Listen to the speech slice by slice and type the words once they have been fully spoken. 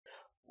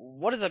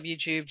What is up,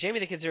 YouTube? Jamie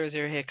the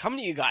Kid00 here, coming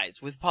to you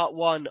guys with part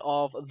 1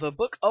 of the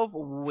Book of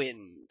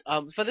Wind.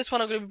 For this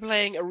one, I'm going to be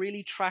playing a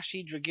really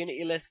trashy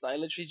Dragunity list that I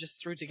literally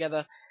just threw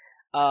together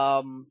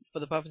for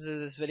the purposes of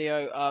this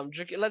video.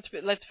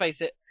 Let's face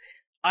it,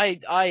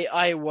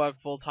 I work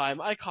full time.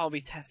 I can't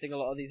be testing a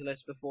lot of these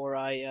lists before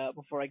I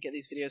get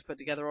these videos put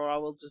together, or I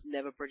will just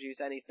never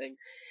produce anything.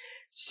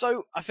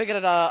 So I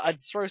figured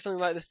I'd throw something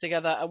like this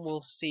together and we'll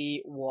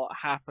see what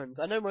happens.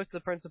 I know most of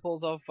the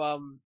principles of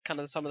kind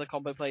of some of the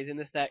combo plays in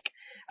this deck,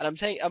 and I'm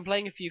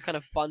playing a few kind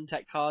of fun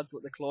tech cards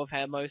like the Claw of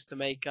Hermos to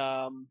make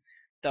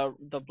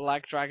the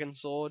Black Dragon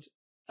Sword.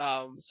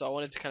 So I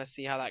wanted to kind of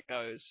see how that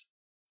goes.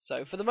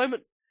 So for the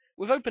moment,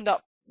 we haven't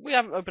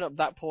opened up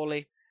that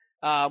poorly.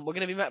 We're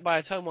going to be met by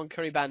a turn 1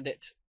 Curry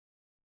Bandit.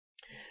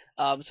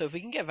 So if we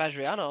can get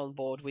Vajrayana on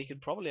board, we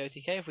could probably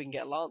OTK if we can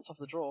get Lance off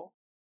the draw.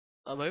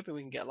 I'm hoping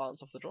we can get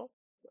Lance off the draw.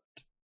 But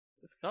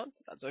if we can't,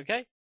 that's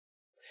okay.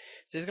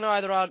 So he's going to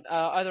either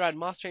add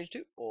Mask Change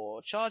 2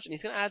 or Charge, and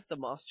he's going to add the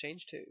Mask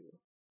Change 2.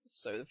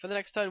 So for the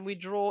next turn, we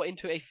draw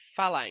into a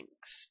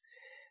Phalanx.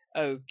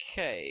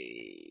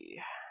 Okay.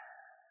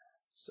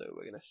 So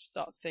we're going to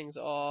start things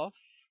off.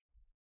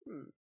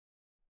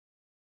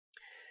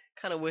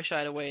 Kind of wish I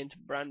had a way into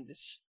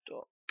Brandy's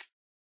stock.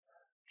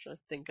 I'm trying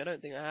to think. I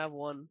don't think I have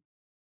one.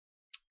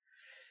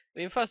 I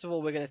mean, first of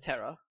all, we're going to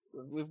Terra.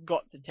 We've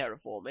got to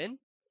terraform in.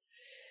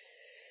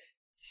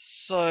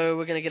 So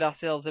we're going to get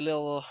ourselves a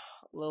little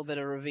bit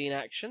of ravine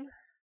action.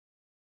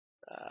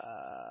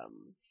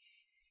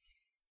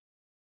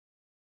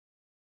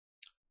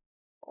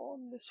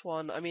 On this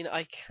one, I mean,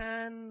 I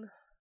can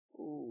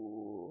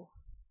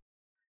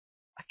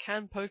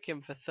poke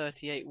him for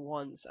 38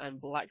 once and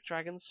Black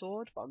Dragon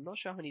Sword, but I'm not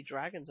sure how many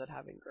dragons I'd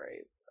have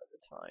engraved at the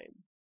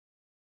time.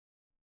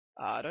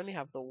 I'd only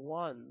have the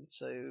one,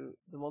 so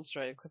the monster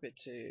I equip it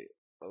to.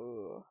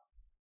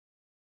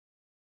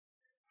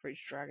 For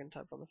each dragon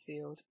type on the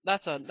field.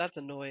 That's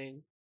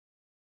annoying.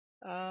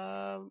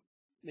 I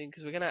mean,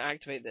 because we're gonna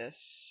activate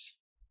this.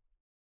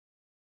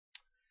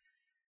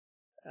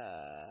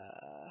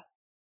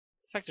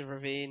 Effective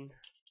Ravine.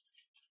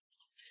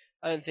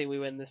 I don't think we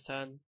win this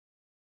turn.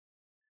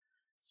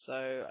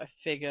 So I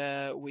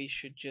figure we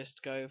should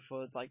just go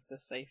for like the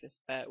safest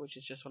bet, which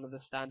is just one of the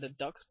standard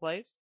Ducks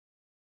plays.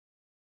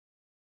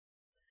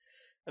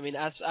 I mean,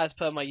 as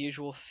per my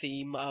usual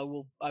theme,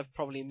 I've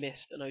probably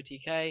missed an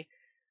OTK,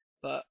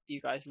 but you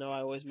guys know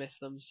I always miss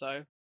them,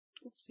 so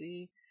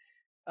oopsie.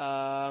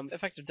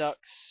 Effective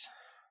Ducks.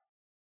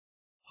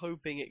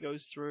 Hoping it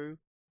goes through.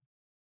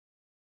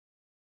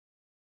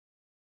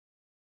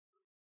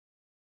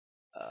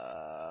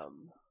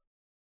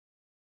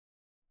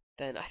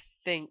 Then I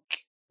think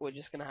we're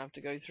just gonna have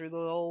to go through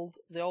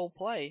the old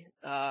play.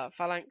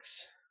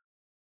 Phalanx,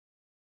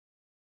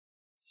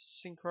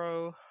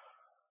 Synchro,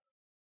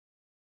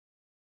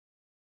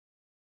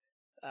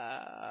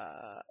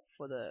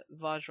 for the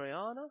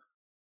Vajrayana.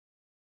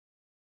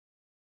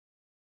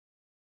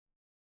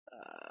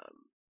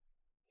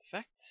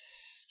 Effect.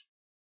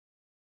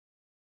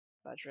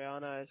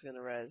 Vajrayana is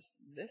gonna res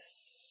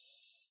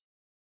this.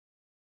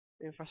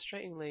 I mean,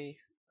 frustratingly,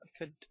 I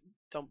could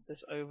dump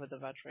this over the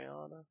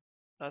Vajrayana.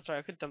 Sorry,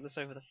 I could dump this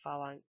over the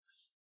Phalanx.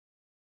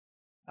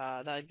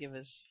 That'd give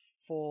us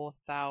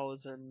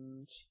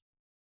 4,000.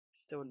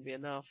 Still wouldn't be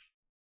enough.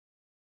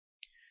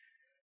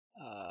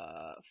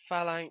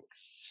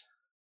 Phalanx.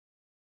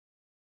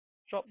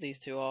 Drop these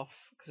two off,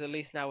 because at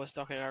least now we're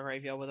stocking our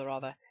graveyard with a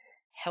rather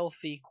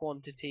healthy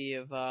quantity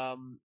of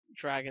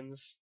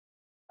dragons.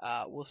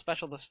 We'll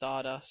special the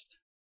Stardust.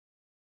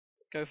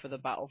 Go for the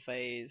battle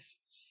phase.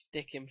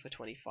 Stick him for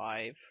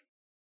 25.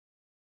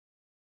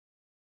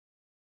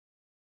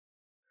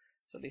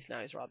 So at least now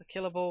he's rather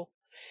killable.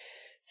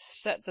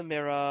 Set the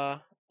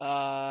mirror,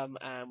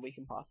 and we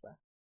can pass there.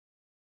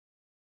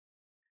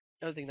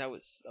 I don't think that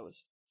was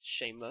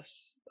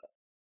shameless. But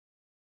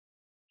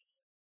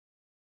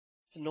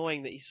it's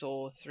annoying that he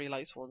saw 3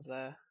 Light Swans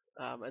there.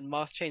 And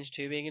Mask Change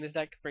 2 being in his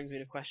deck brings me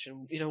to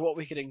question, what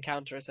we could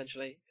encounter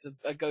essentially. Because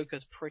a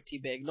Goka's pretty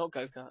big. Not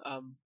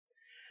Goka,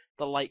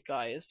 the light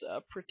guy is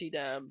pretty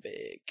damn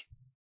big.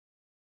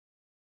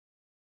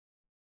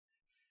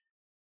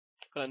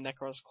 Got a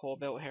Necros core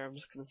built here. I'm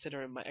just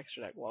considering my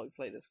extra deck while we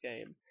play this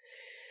game.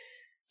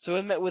 So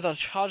we're met with a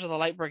charge of the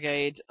Light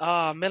Brigade.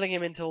 Milling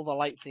him into all the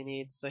lights he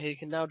needs, so he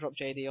can now drop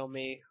JD on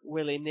me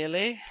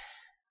willy-nilly,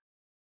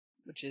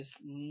 which is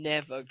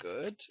never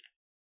good.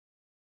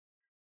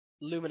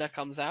 Lumina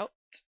comes out.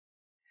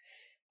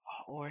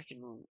 Or he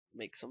can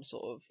make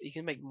he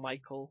can make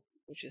Michael,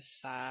 which is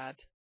sad.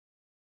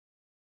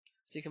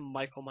 So you can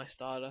Michael my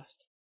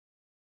Stardust.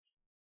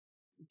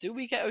 Do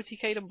we get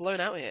OTK'd and blown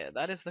out here?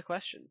 That is the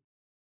question.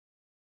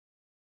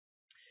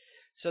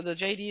 So the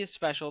JD is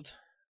specialed.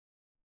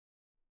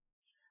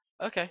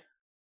 Okay.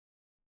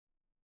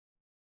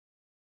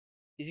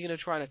 Is he going to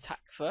try and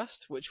attack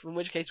first? In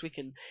which case we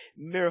can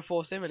Mirror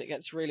Force him and it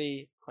gets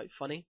really quite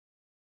funny.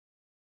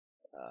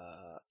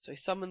 So he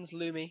summons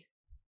Lumi.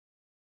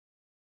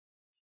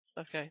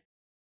 Okay.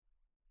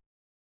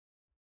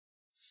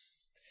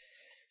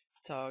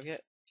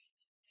 Target.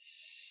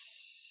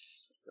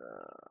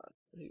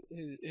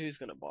 Who's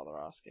gonna bother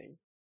asking?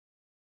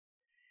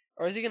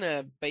 Or is he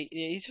gonna bait?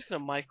 Yeah, he's just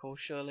gonna Michael,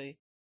 surely.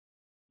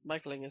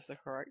 Michaeling is the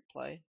correct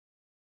play.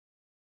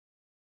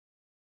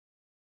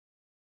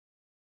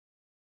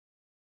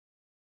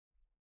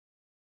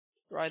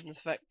 Raiden's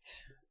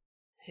effect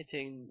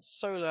hitting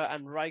Solar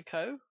and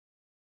Raikou.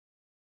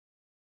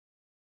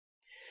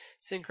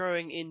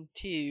 Synchroing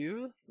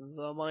into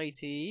the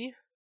mighty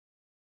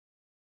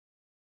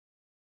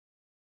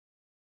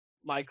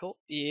Michael.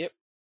 Yep.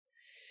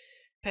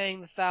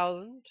 Paying the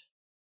 1,000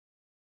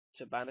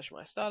 to banish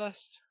my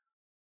Stardust.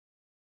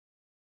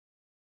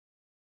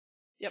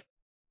 Yep.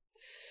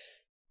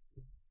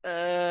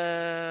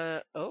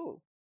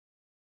 Oh.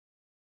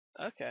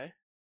 Okay.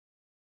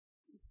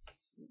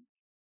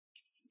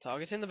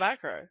 Targeting the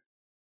back row.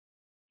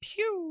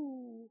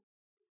 Pew!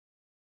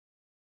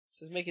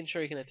 So it's making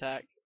sure he can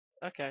attack.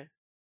 Okay.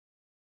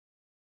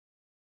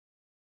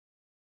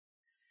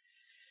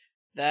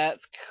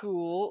 That's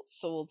cool.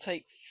 So we'll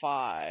take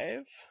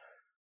 5.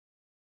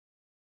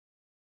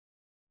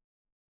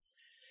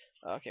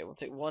 Okay, we'll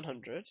take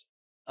 100.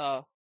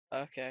 Oh,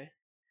 okay.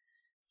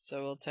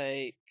 So we'll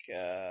take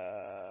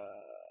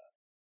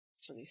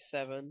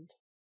 27,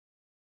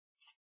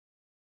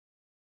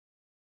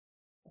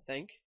 I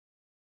think.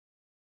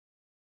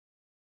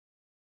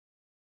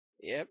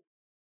 Yep.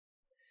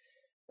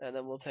 And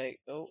then we'll take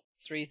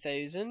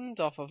 3,000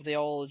 off of the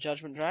old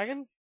Judgment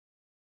Dragon.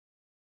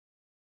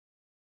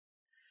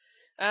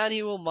 And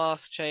he will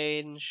mask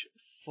change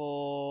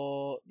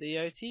for the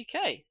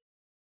OTK.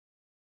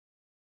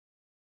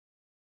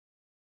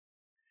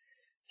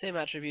 Same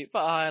attribute,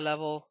 but a higher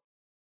level.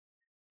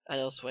 And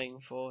he'll swing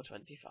for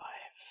 25.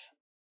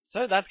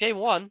 So that's game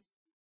 1.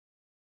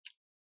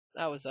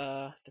 That was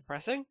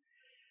depressing.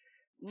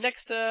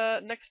 Next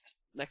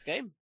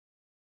game.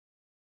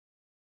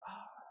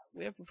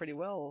 We opened pretty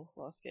well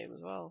last game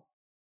as well.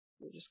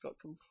 We just got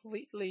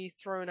completely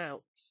thrown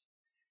out.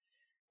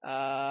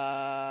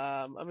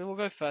 I mean, we'll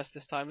go first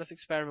this time. Let's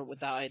experiment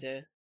with that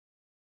idea.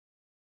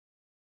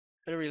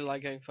 I don't really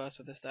like going first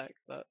with this deck,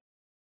 but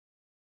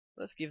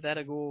let's give that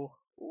a go.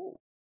 Ooh.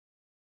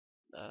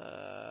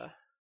 The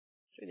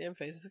end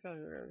phases are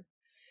going.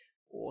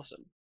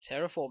 Awesome.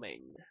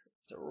 Terraforming.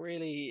 It's a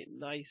really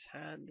nice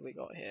hand we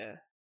got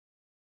here.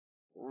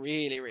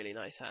 Really, really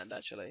nice hand,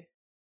 actually.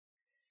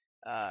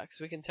 Because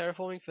we can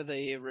terraforming for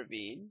the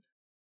ravine.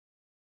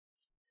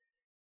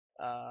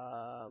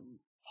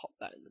 Pop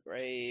that in the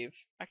grave.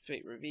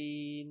 Activate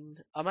ravine.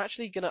 I'm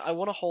actually gonna. I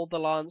want to hold the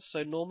lance.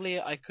 So normally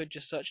I could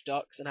just search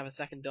ducks and have a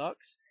second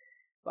ducks,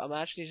 but I'm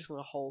actually just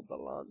gonna hold the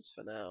lance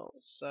for now.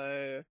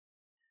 So,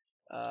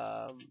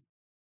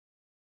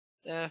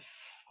 F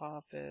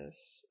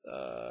harpist.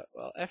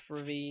 Well, F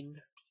ravine.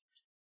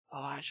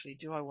 Oh, actually,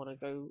 do I want to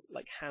go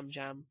like ham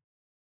jam?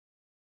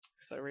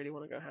 Because I really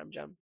want to go ham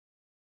jam.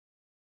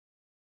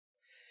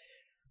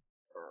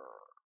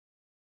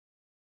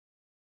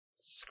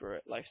 Screw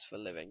it, life's for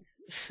living.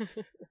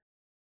 Let's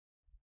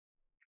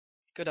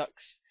go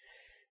ducks.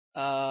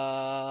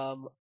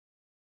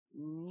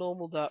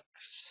 Normal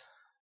ducks.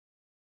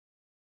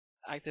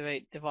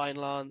 Activate divine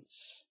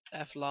lance.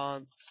 F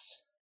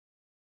lance.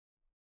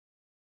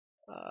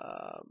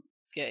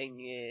 Getting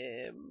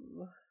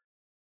him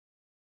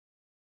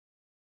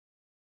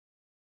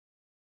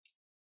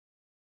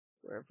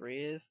wherever he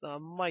is. The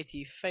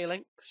mighty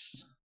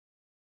phalanx.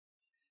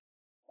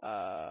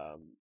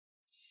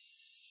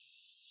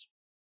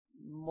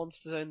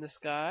 Monster zone this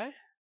guy.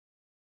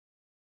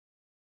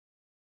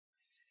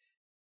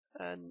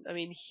 And I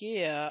mean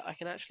here I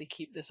can actually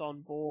keep this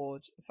on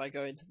board if I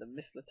go into the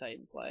Mistletoe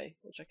play,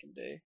 which I can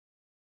do.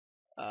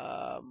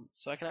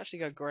 So I can actually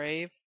go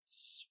grave,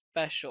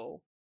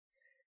 special,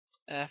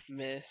 F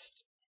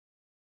mist,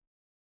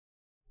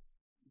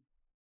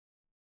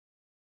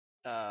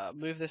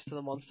 move this to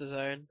the monster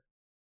zone.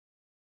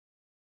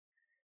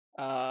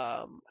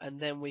 And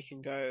then we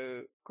can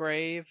go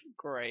grave,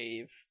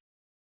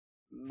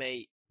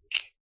 make.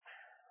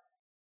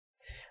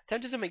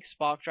 Tempted to make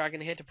Spark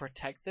Dragon here to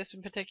protect this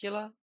in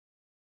particular.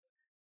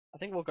 I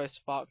think we'll go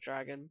Spark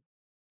Dragon.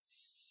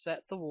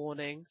 Set the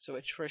warning so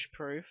it's Trish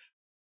proof.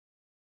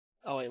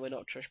 Oh wait, we're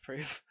not Trish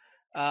proof.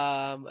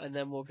 And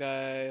then we'll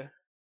go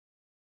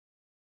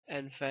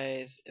end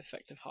phase,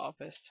 effective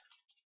harpist.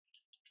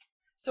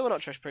 So we're not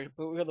Trish proof,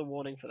 but we've got the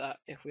warning for that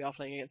if we are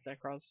playing against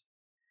Necros.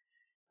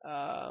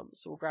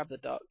 So we'll grab the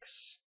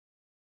ducks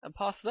and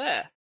pass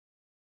there.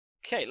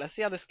 Okay, let's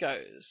see how this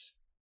goes.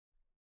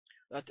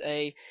 Got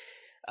a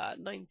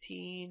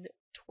 19,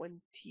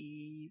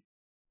 20,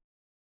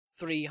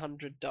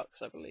 300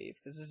 ducks, I believe.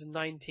 Because this is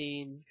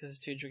 19, because it's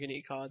 2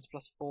 Dragunity cards,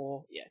 plus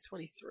 4. Yeah,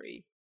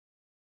 23.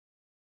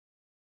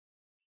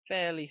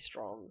 Fairly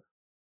strong.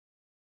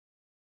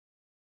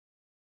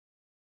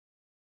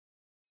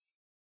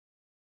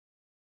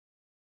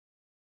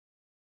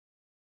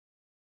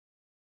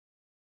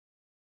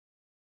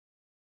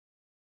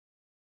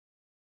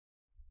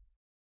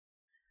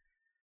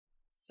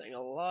 Setting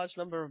a large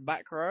number of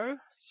back row.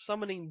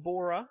 Summoning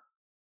Bora.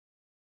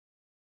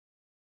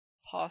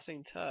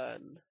 Passing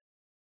turn.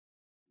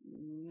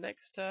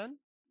 Next turn,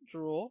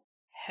 draw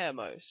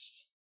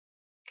Hermos.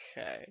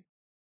 Okay.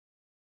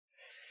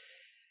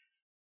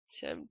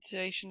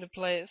 Temptation to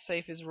play it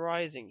safe is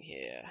rising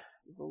here.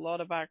 There's a lot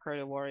of back row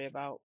to worry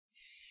about.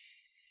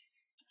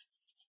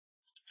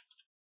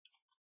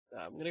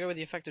 I'm gonna go with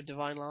the effect of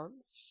Divine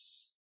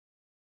Lance.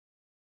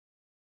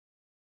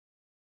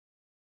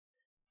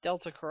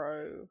 Delta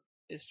Crow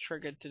is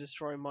triggered to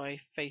destroy my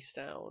face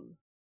down.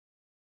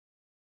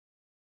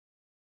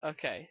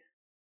 Okay.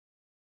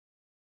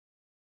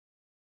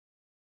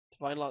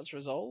 Divine Lance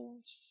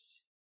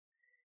resolves.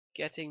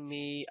 Getting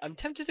me... I'm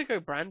tempted to go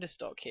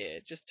Brandistock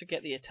here, just to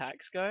get the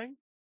attacks going.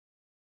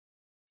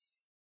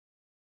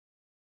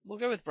 We'll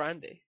go with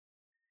Brandy.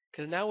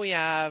 Because now we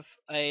have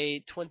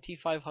a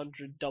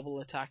 2500 double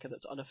attacker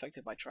that's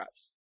unaffected by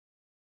traps.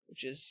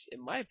 Which is,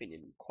 in my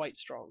opinion, quite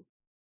strong.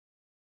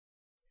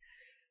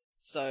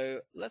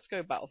 So, let's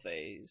go battle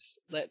phase.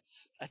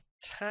 Let's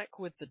attack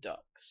with the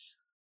ducks.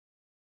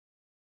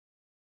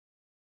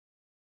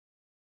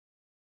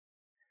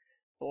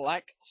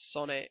 Black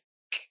Sonic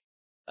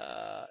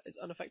is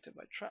unaffected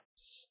by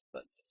traps,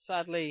 but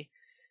sadly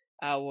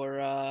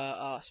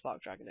our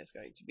Spark Dragon is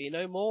going to be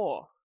no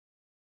more.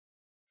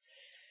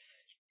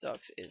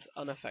 Ducks is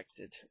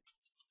unaffected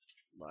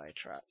by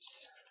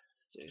traps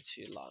due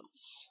to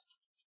Lance.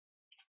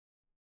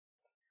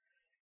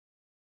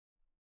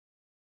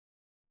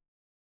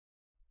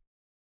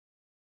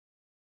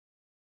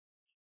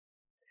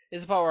 This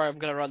is the part where I'm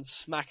going to run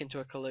smack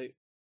into a Kaloot.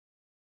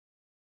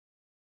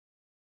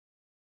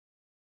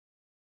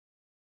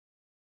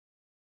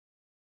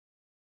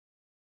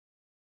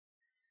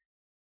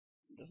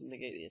 Doesn't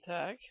negate the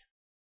attack.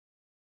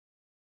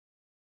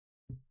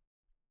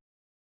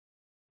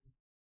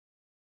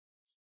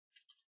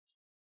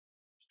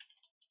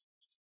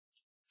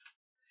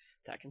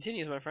 Attack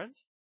continues, my friend.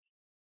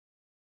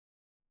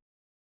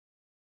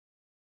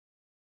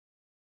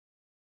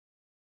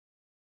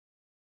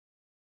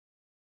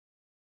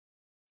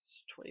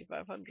 It's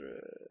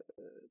 2500.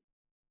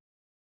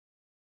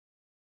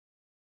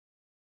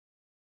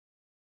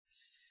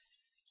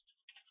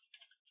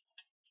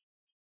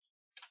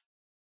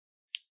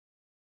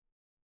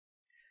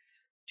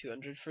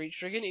 $200 for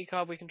each Dragunity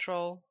card we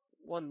control.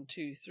 1,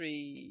 2,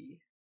 3.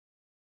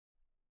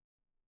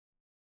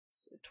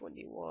 So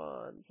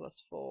 21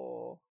 plus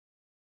 4.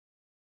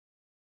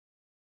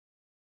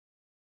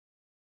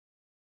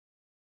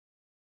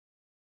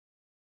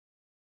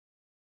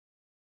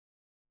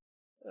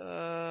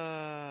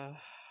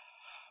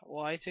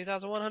 Why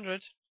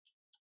 2100?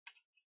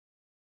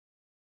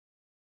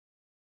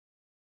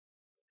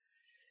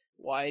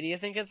 Why do you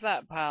think it's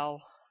that,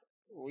 pal?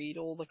 Read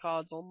all the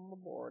cards on the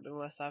board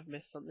unless I've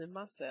missed something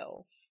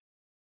myself.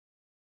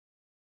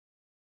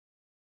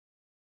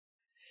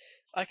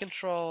 I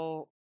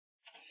control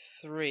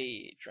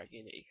 3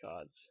 Dragunity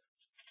cards.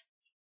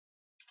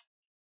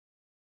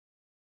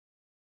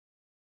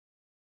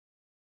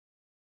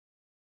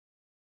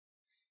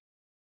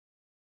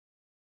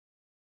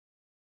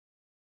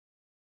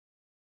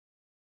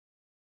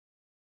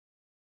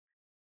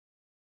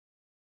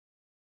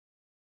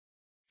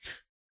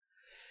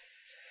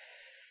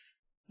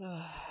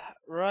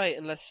 Right,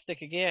 and let's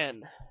stick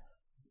again.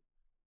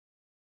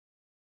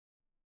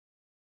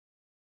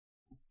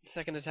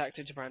 Second attack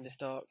to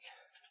Brandistock.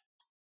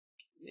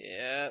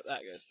 Yeah,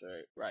 that goes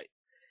through. Right.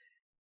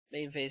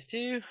 Main phase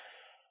 2.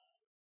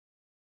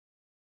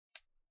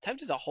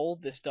 Tempted to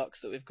hold this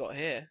Dux that we've got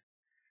here.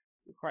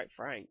 To be quite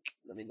frank.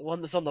 I mean, the one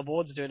that's on the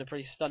board's doing a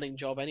pretty stunning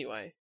job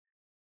anyway.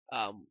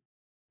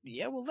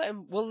 Yeah,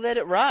 we'll let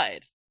it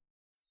ride.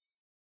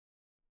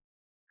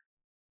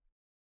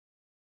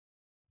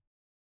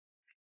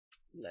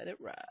 Let it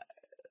ride.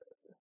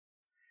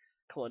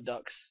 Come on,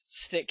 Ducks.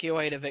 Stick your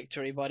way to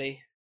victory,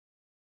 buddy.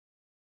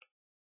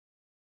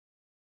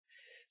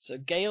 So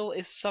Gale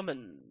is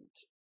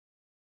summoned.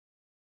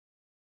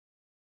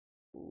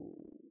 Ooh.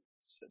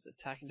 So its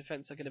attack and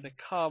defense are going to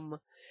become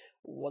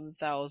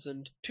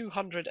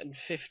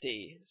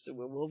 1,250. So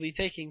we will be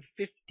taking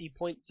 50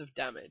 points of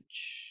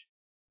damage.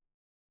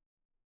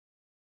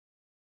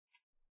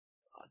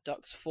 Our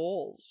Ducks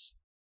falls.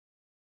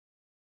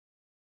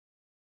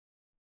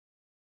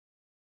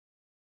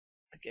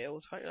 The Gale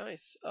was quite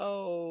nice.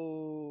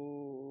 Oh.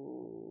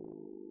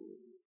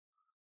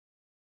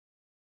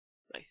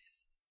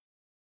 Nice.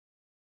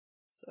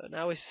 So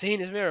now we've seen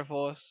his Mirror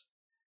Force.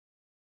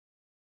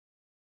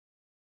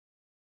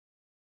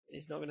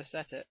 He's not going to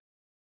set it.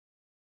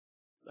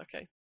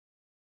 Okay.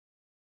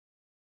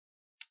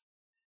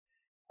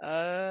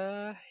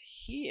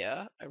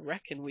 Here, I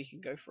reckon we can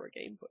go for a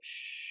game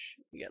push.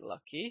 If we get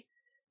lucky.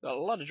 Got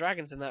a lot of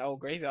dragons in that old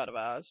graveyard of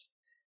ours.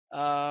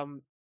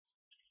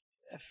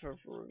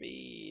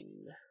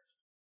 Ravine.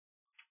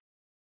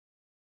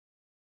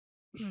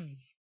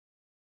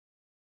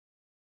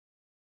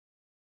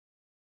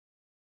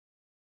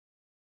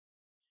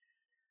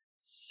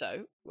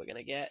 So, we're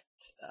gonna get,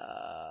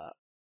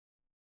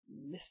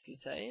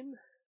 Mistletoe.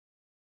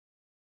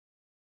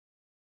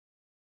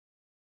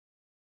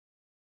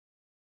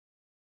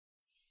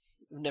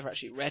 I've never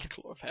actually read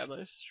Claw of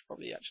Hermos. Should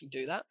probably actually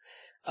do that.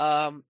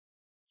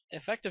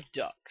 Effect of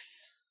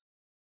Ducks.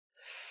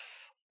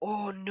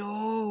 Oh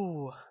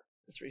no!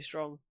 That's really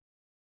strong.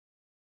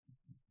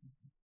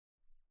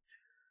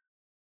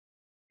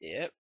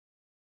 Yep.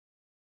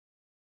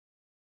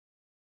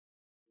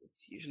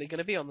 It's usually going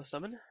to be on the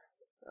summon.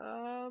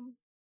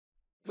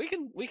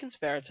 We can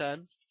spare a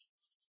turn.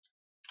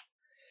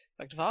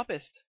 Effect of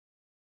Harpist.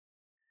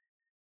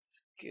 It's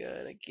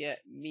gonna get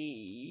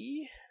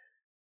me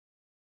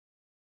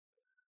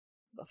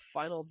the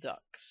final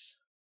Ducks.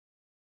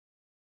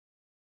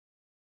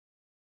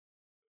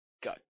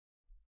 Go.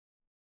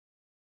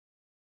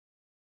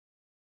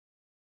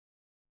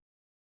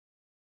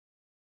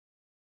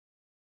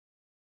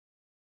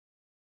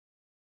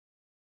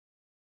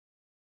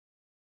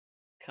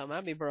 Come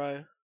at me,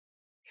 bro.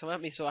 Come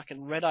at me so I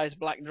can Red Eyes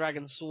Black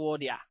Dragon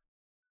Sword ya.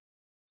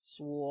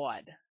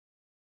 Sword.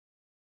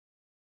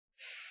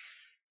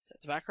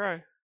 Sets back row.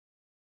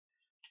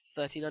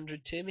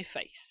 1300 to me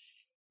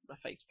face. My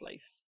face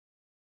place.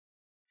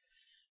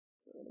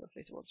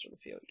 Place a monster on the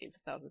field, it gains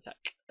 1000 attack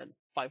and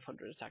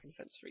 500 attack and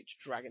defense for each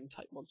dragon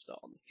type monster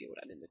on the field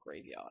and in the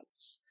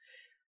graveyards.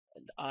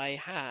 And I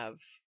have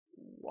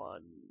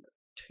 1,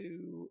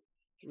 2,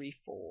 3,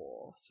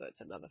 4, so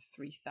it's another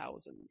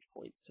 3000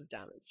 points of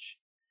damage.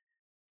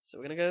 So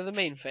we're going to go to the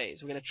main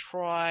phase. We're going to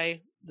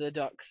try the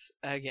Ducks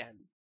again.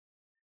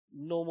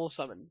 Normal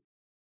summon.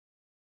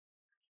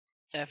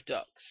 F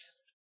Ducks.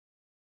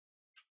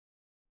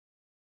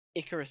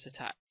 Icarus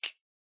attack.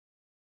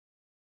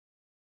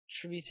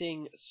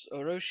 Tributing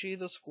Orochi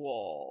the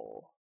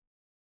Squall.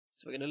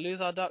 So we're going to lose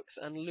our Ducks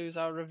and lose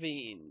our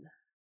Ravine.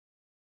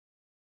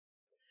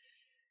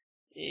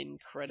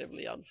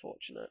 Incredibly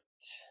unfortunate.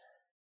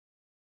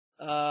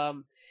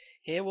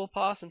 Here we'll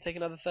pass and take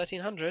another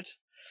 1300.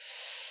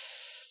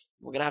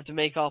 We're going to have to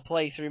make our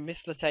play through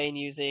Mistletoe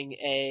using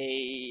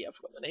a... I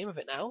forgot the name of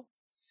it now.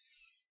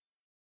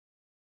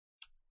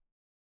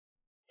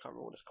 Can't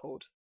remember what it's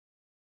called.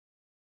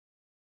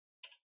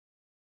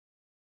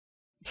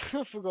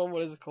 I've forgotten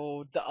what it's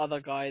called. The other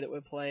guy that we're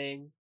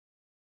playing.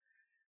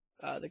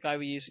 The guy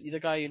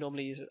you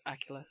normally use with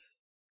Aculus.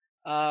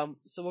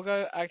 So we'll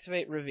go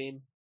activate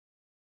Ravine.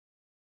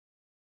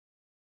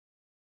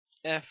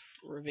 F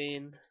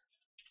Ravine.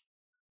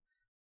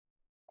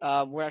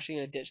 We're actually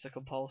going to ditch the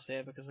Compulse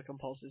here because the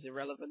Compulse is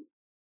irrelevant.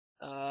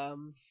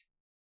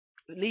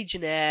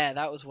 Legionnaire,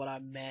 that was what I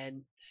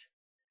meant.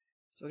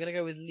 So we're going to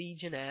go with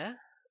Legionnaire.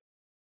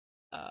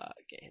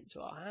 Get him to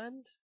our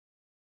hand.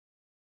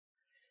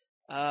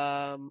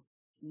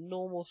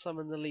 Normal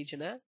summon the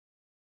Legionnaire.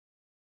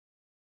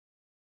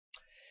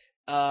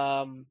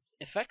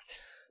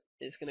 Effect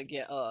is going to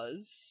get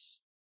us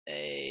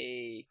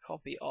a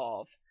copy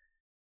of...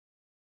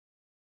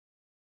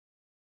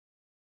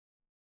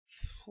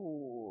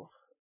 Ooh,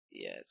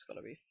 yeah, it's got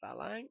to be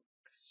Phalanx.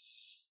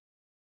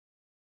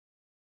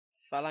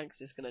 Phalanx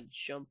is going to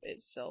jump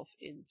itself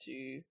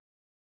into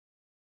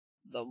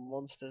the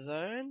monster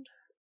zone.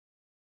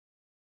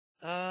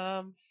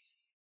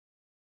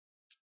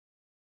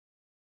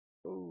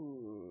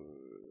 Ooh.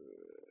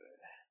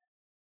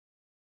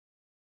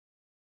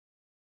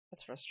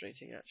 That's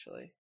frustrating,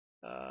 actually.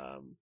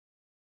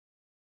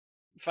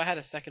 If I had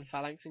a second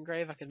Phalanx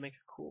engrave, I could make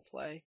a cool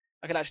play.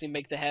 I could actually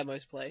make the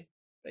Hermos play,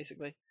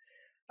 basically.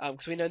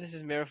 Because we know this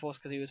is Mirror Force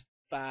because he was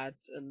bad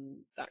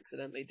and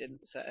accidentally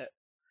didn't set it.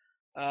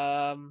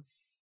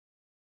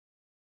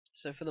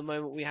 So for the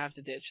moment we have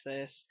to ditch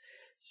this,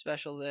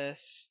 special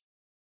this,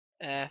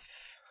 F,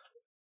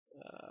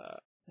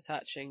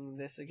 attaching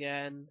this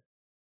again.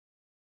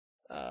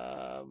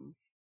 Let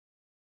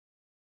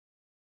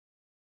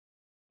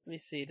me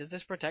see, does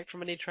this protect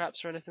from any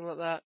traps or anything like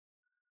that?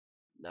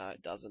 No,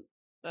 it doesn't.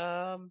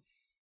 I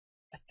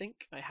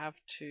think I have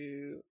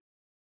to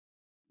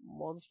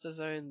monster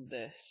zone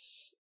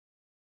this.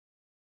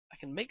 I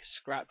can make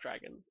Scrap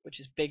Dragon,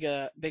 which is big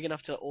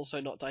enough to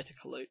also not die to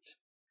Colute.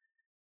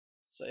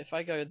 So if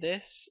I go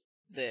this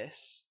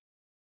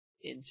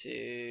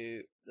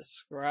into the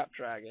Scrap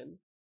Dragon,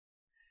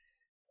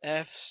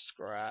 F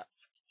Scrap,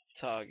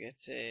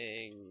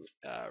 targeting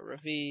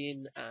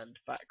Ravine and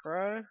back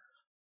row.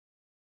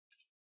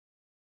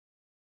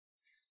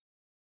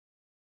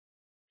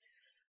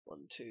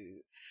 One,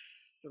 two,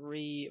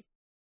 three,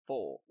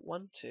 four.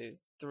 1, 2,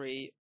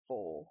 3,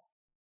 4.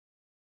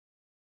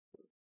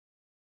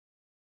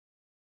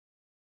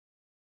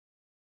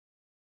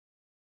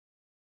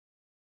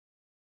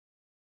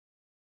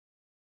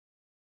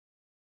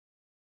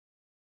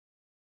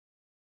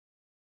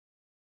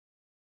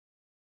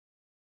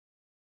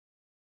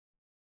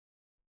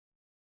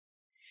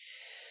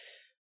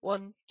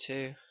 One,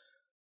 2,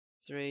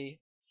 3,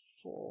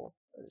 4,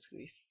 and it's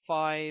going to be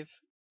 5.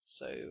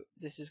 So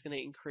this is going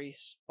to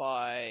increase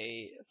by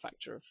a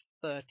factor of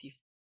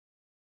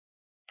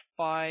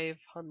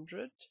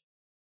 3,500.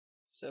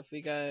 So if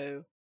we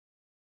go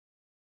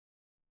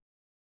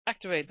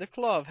activate the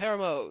Claw of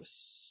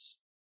Hermos,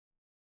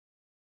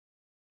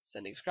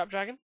 sending Scrap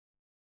Dragon,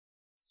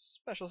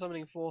 special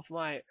summoning forth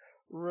my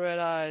Red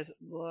Eyes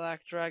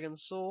Black Dragon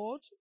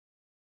Sword.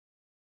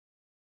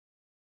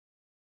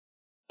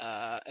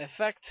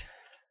 Effect.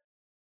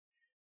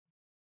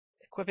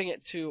 Equipping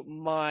it to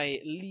my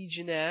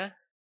Legionnaire.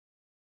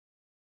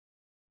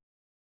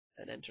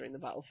 And entering the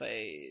battle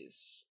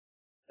phase.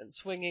 And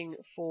swinging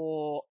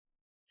for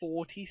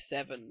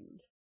 47.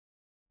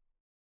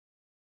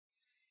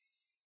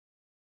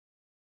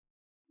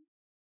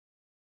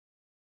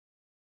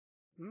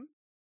 Hmm?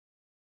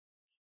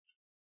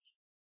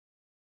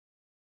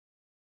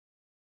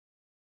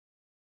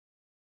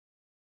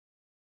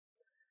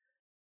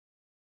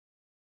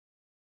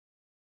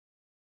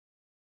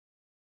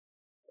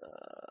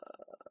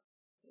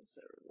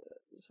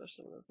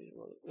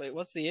 Wait,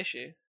 what's the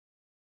issue?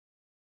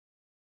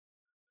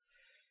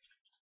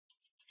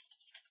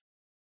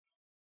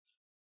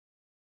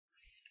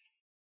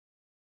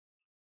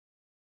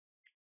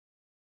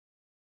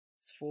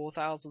 It's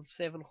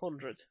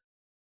 4,700.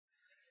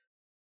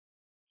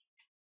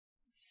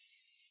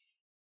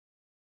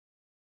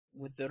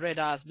 With the red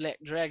eyes black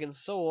dragon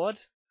sword.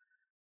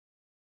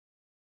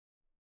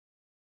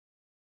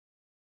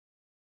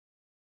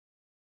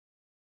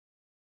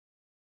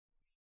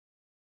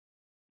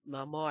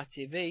 My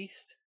mighty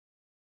beast.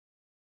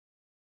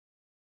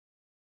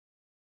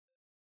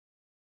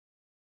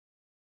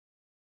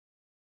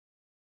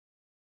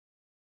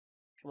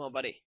 Come on,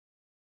 buddy.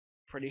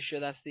 Pretty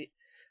sure that's the.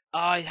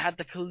 Ah, he had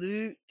the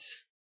Kalute.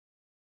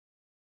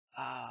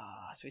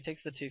 Ah, so he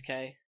takes the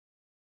 2k.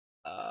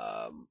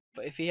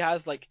 But if he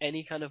has like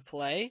any kind of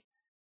play,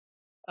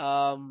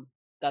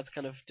 that's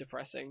kind of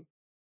depressing.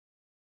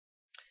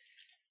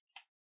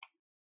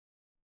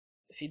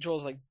 If he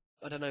draws like,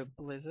 I don't know,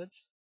 Blizzard.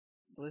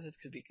 Blizzard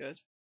could be good.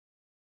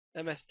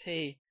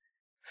 MST.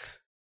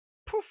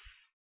 Poof.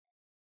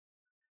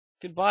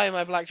 Goodbye,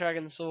 my Black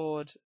Dragon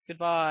sword.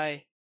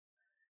 Goodbye.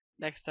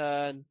 Next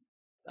turn.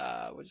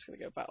 We're just gonna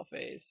go battle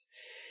phase.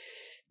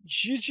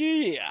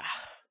 GG.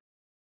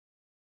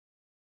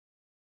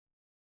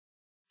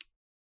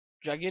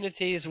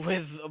 Dragunities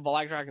with a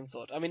Black Dragon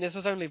sword. I mean, this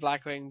was only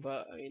Blackwing,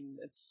 but I mean,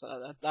 it's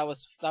that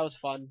was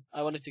fun.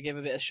 I wanted to give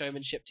a bit of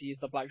showmanship to use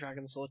the Black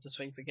Dragon sword to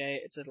swing for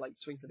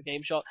swing for the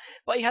game shot.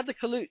 But he had the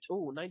Kalute.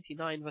 Oh,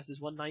 99 versus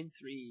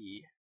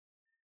 193.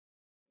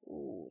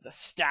 Ooh, the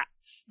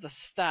stats, the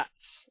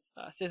stats.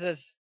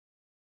 Scissors.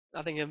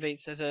 Nothing can beat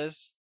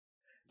scissors.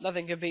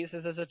 Nothing can beat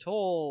scissors at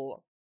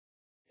all,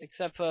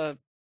 except for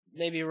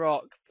maybe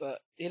Rock, but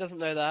he doesn't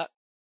know that.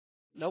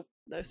 Nope,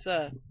 no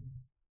sir.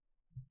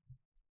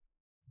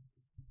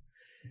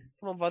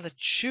 Come on, brother,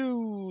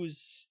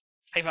 choose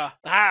paper.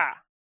 Ah,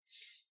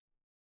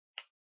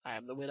 I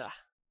am the winner.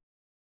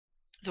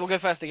 So we'll go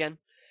first again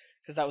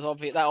because that was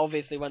obvious. That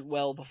obviously went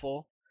well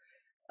before.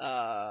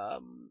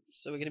 So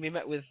we're going to be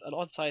met with an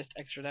odd-sized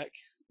extra deck,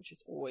 which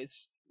is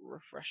always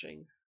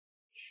refreshing.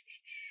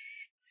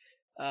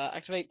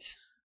 Activate.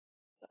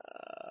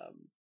 At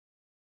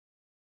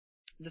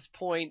this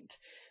point,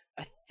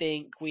 I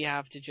think we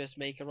have to just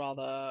make a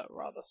rather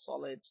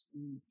solid,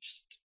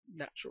 just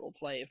natural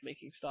play of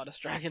making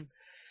Stardust Dragon.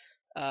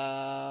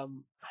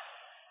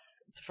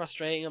 It's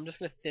frustrating. I'm just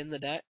going to thin the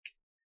deck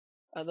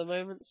at the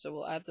moment, so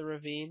we'll add the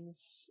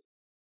ravines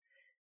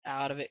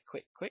out of it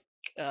quick.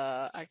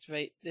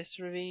 Activate this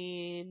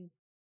ravine.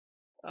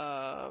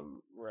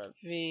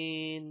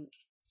 Ravine.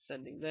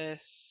 Sending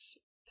this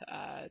to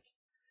add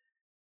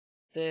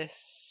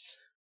this.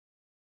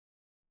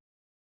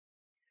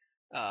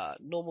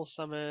 Normal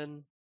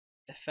summon.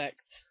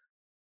 Effect.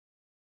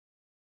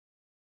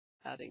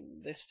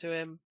 Adding this to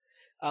him.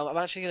 I'm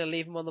actually going to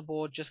leave him on the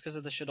board just because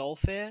of the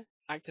Shadolfir.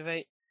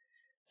 Activate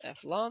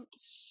F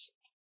Lance.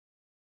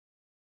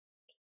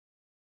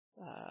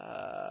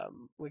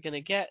 We're going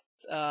to get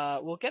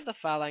we'll get the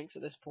Phalanx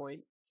at this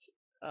point.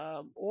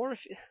 Or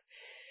if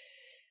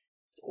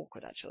it's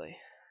awkward actually.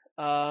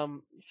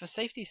 For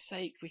safety's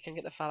sake, we can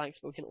get the Phalanx,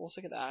 but we can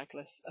also get the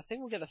Atlas. I think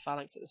we'll get the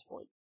Phalanx at this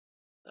point.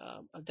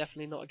 I'm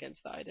definitely not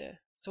against that idea.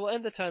 So we'll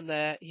end the turn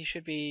there. He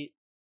should be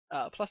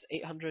plus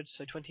 800,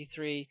 so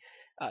 23,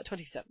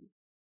 27.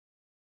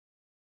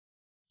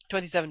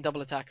 27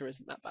 double attacker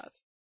isn't that bad.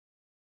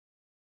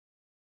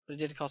 But it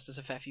did cost us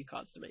a fair few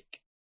cards to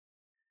make.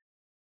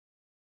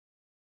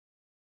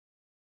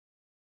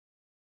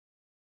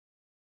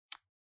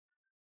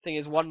 Thing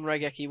is, one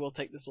Regeki will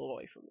take this all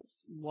away from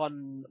us.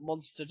 One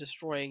monster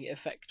destroying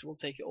effect will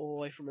take it all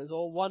away from us,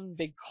 or one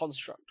big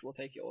construct will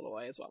take it all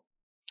away as well.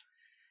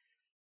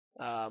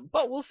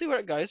 But we'll see where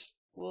it goes.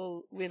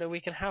 We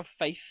can have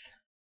faith.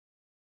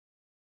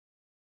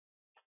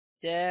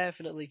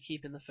 Definitely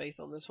keeping the faith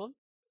on this one.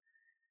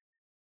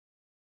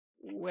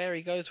 Where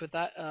he goes with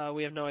that,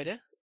 we have no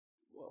idea.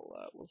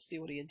 We'll see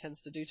what he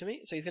intends to do to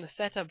me. So he's going to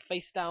set a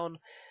face down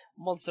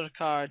monster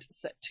card,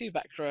 set 2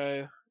 back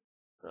row,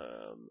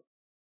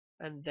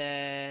 and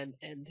then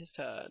end his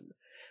turn.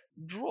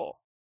 Draw.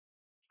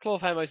 Claw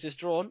of Hermos is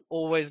drawn,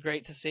 always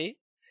great to see.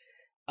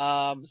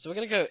 So we're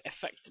going to go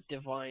Effect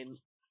Divine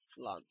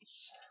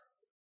Lance.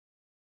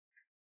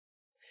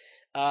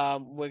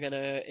 We're going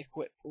to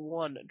equip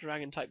 1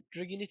 Dragon type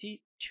Dragunity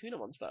Tuna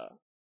Monster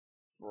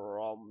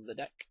from the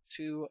deck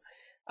to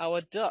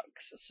our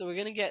ducks. So we're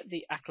going to get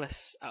the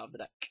Atlas out of the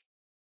deck.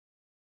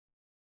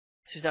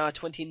 So he's now at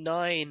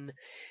 29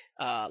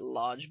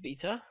 large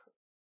beta.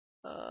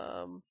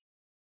 And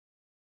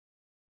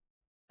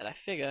I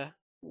figure,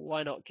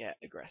 why not get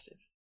aggressive?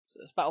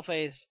 So it's battle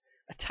phase,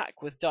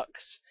 attack with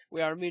ducks.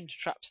 We are immune to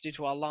traps due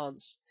to our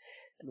lance.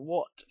 And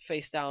what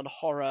face down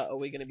horror are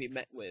we going to be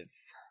met with?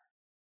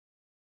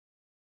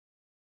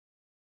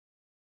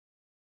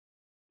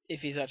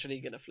 If he's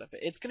actually going to flip it.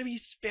 It's going to be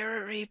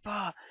Spirit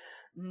Reaper!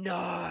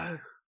 No!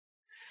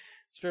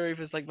 Spirit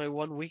Reaper's like my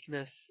one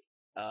weakness.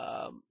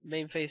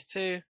 Main phase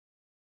 2.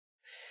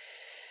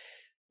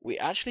 We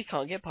actually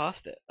can't get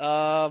past it.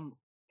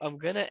 I'm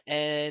gonna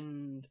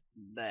end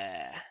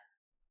there.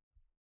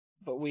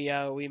 But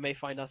we may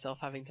find ourselves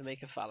having to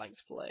make a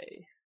phalanx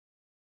play.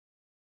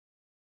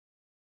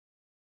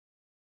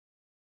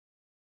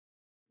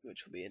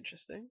 Which will be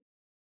interesting.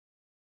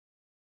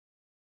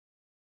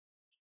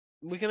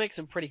 We can make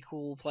some pretty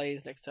cool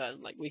plays next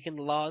turn. Like, we can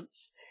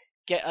lance,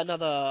 get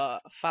another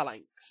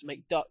phalanx,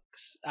 make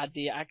ducks, add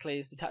the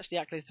Acklys, detach the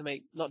Acklys to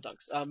make, not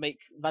ducks, make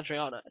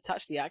Vajrayana,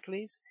 attach the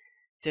Acklys,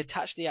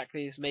 detach the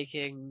Acklys,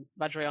 making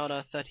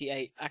Vajrayana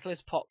 38,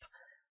 Acklys pop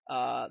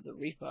the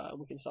Reaper, and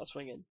we can start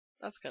swinging.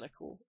 That's kind of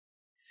cool.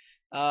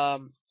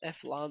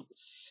 F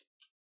Lance.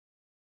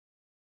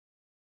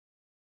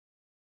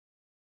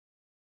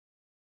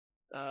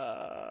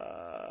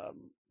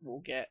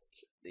 We'll get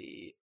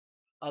the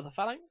other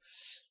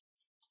phalanx.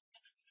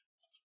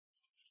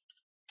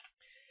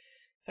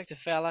 Effective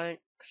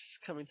phalanx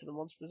coming to the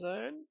monster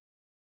zone.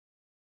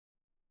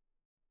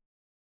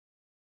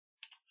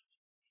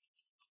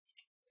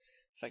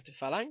 Effective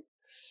phalanx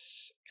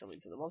coming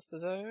to the monster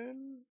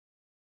zone.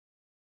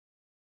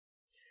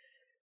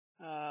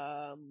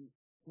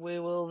 We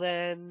will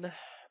then.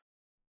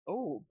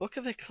 Oh, Book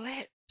of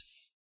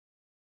Eclipse.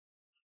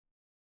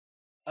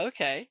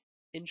 Okay,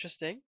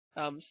 interesting.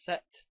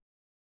 Set.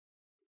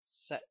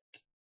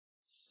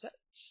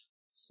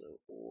 So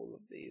all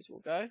of these will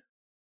go.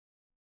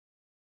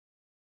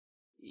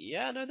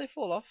 Yeah, I know they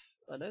fall off.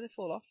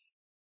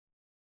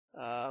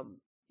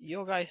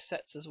 Your guy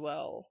sets as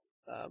well.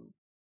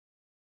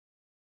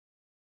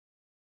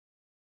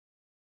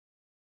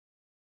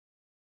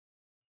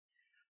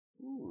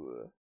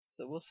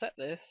 So we'll set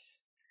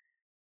this.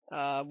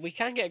 We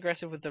can get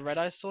aggressive with the Red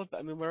Eyes Sword, but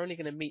I mean we're only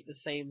going to meet the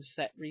same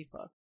set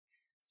Reaper.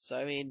 So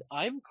I mean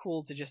I'm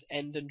cool to just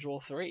end and draw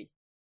 3.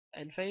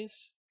 End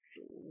phase.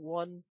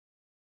 1,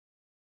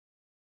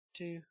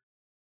 2,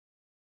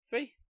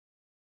 3.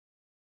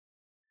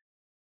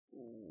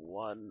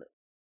 1,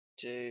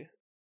 2,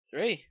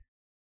 3.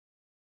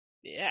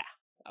 Yeah,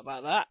 how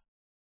about that?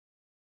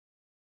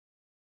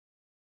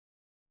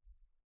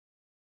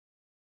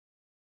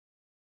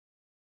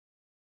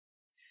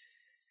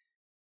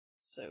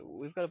 So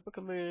we've got a Book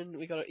of Moon.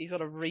 He's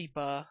got a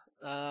Reaper.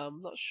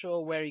 Not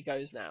sure where he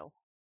goes now.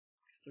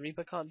 Because the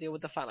Reaper can't deal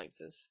with the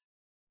phalanxes.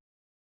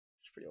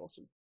 It's pretty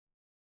awesome.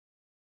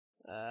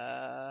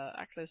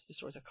 Acklys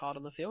destroys a card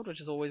on the field, which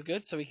is always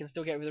good, so we can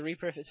still get with the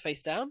Reaper if it's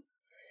face down.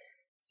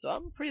 So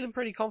I'm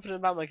pretty confident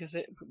about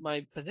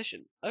my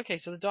position. Okay,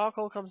 so the Dark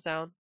Hole comes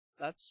down.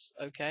 That's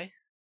okay.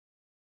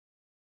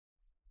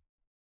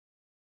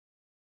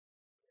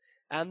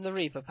 And the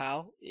Reaper,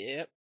 pal.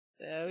 Yep.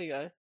 There we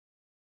go.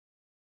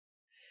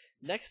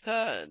 Next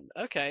turn.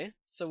 Okay,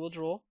 so we'll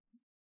draw.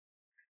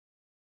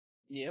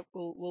 Yep,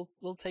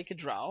 we'll take a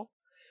draw.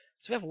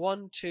 So we have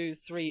 1, 2,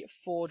 3,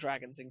 4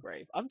 dragons in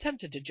grave. I'm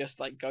tempted to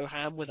just like go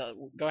ham with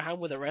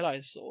a Red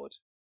Eyes Sword.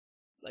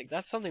 Like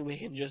that's something we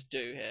can just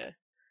do here.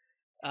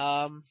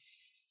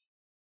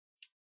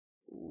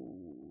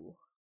 Ooh,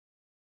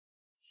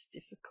 it's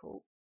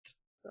difficult.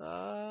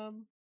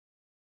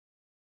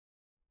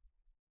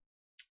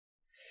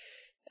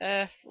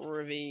 F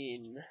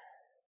Ravine.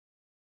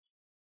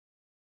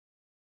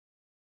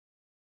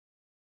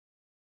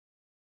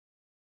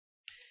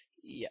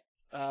 Yep.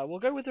 We'll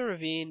go with the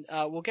Ravine.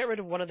 We'll get rid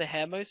of one of the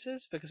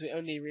Hermoses because we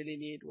only really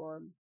need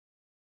one.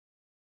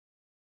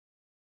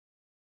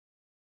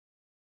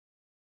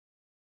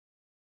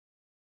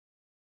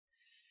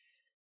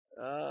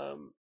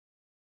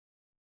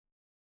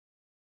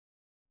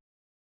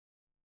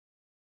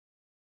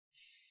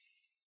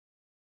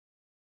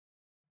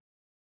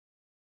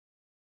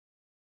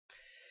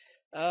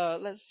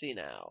 Let's see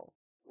now.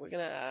 We're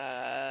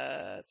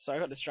gonna sorry,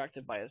 I got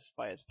distracted by his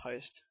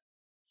post.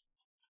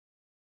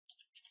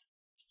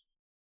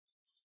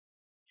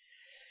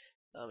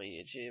 I'm a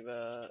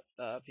YouTuber.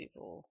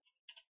 People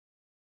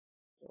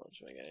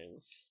watch my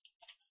games.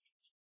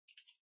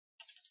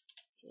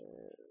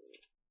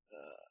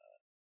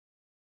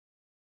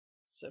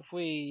 So if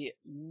we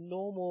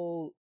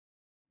normal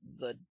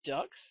the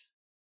ducks.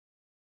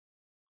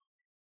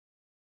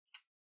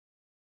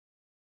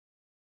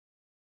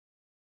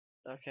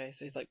 Okay,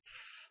 so he's like,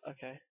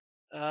 okay.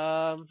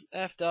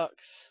 F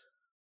ducks.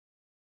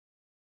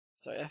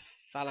 Sorry, F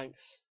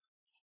phalanx.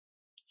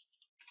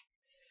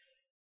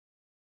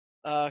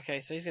 Okay,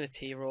 so he's gonna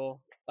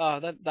T-roll. Oh,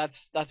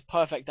 that's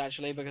perfect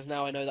actually, because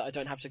now I know that I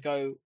don't have to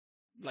go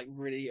like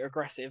really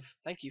aggressive.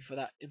 Thank you for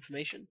that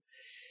information.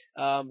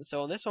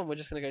 So on this one we're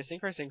just gonna go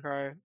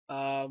synchro.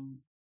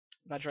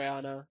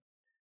 Vajrayana.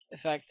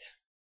 Effect.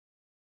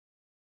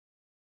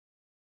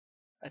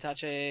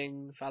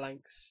 Attaching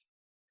Phalanx.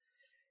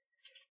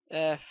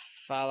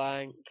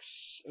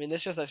 Phalanx. I mean,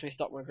 this just lets me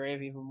stock my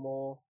grave even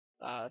more.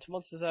 To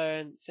Monster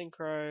Zone,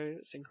 Synchro,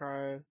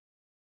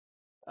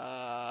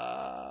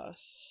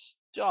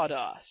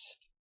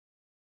 Stardust.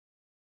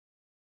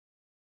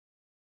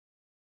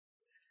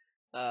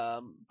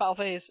 Battle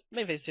phase,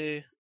 main phase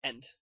 2,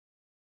 end.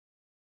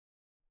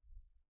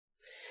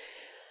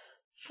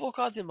 4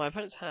 cards in my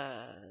opponent's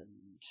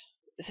hand.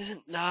 This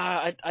isn't.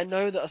 Nah, I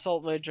know that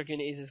Assault Mode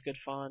Dragunities is good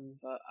fun,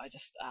 but I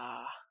just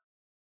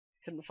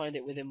couldn't find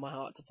it within my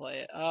heart to play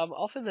it.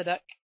 I'll thin the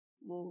deck.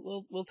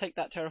 We'll take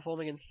that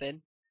terraforming and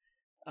thin.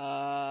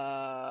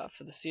 For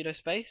the pseudo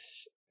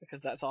space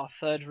because that's our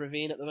third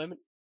ravine at the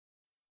moment.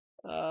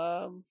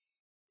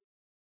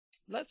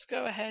 Let's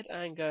go ahead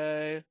and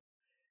go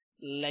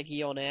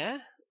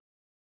Legionnaire.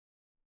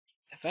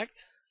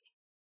 Effect.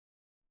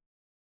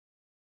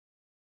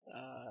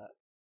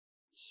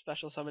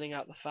 Special summoning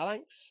out the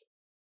Phalanx.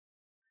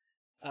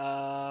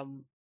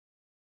 To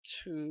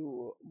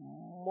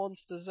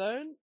Monster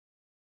Zone.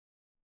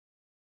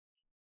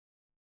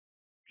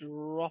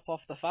 Drop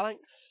off the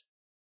Phalanx.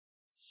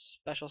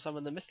 Special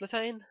summon the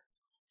Mistletoe.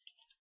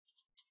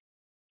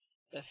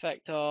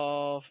 Effect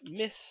of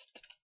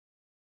Mist.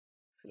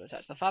 It's going to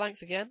attach the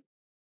Phalanx again.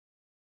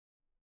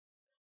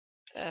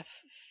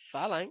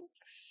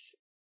 Phalanx.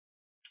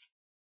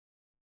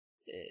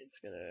 It's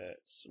going to...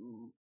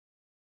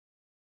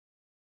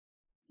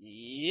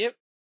 Yep.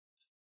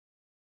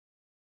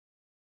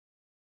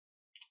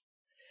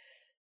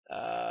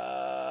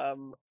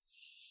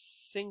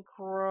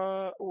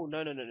 Synchro. Oh,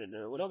 no.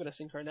 We're not going to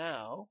synchro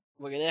now.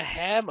 We're going to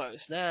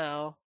Hermos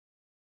now.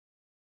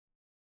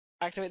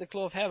 Activate the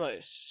Claw of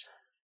Hermos.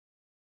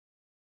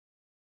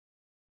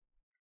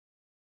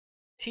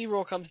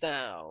 T-Raw comes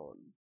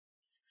down.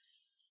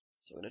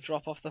 So we're going to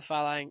drop off the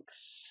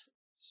Phalanx.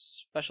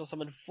 Special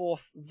summon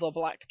forth the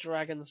Black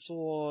Dragon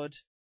Sword.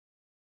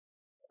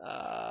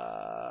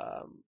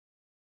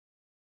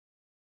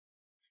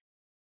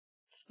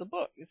 It's the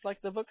book. It's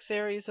like the book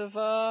series of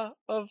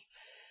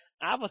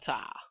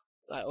Avatar,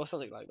 or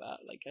something like that.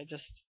 Like I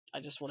just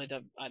wanted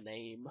a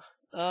name.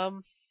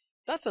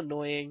 That's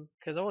annoying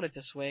because I wanted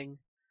to swing.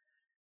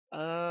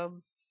 But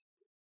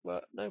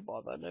no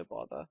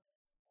bother.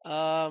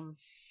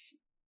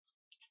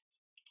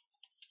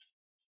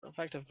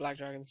 Effective Black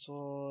Dragon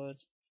Sword.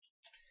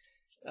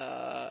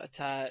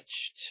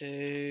 Attached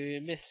to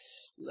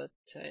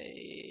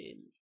Mistletoe.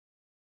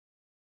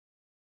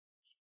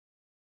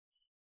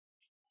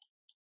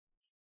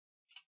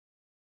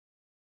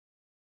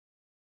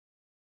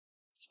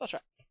 Spell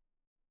Trap.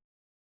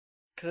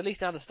 Because at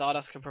least now the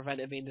Stardust can prevent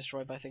it being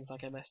destroyed by things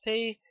like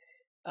MST.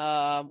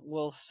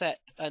 We'll set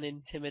an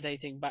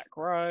intimidating back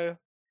row.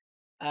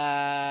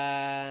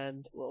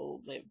 And we'll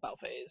make battle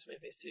phase, main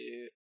phase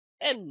 2,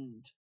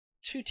 end.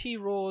 2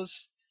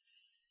 T-Raws.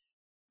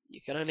 You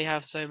can only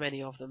have so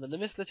many of them. And the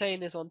Mistletoe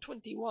is on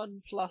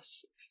 21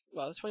 plus,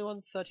 well,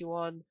 21,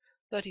 31,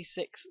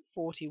 36,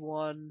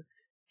 41,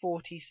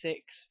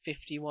 46,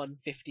 51,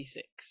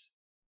 56.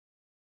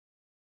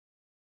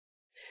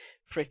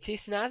 Pretty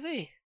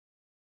snazzy.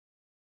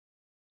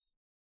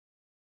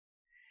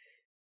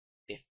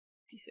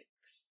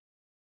 56.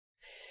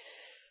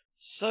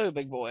 So,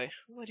 big boy,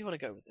 where do you want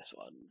to go with this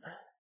one?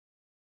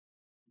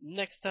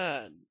 Next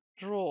turn,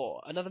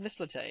 draw another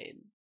Mistletoe.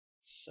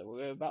 So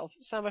we'll go battle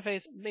standby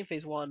phase, main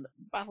phase 1,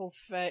 battle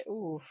phase.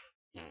 Ooh.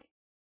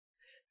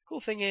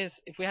 Cool thing is,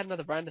 if we had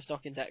another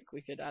Branderstock in deck,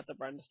 we could add the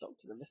Branderstock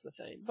to the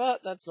Mistletoe,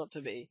 but that's not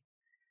to be.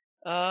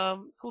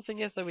 Cool thing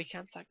is, though, we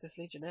can sack this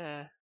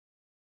Legionnaire.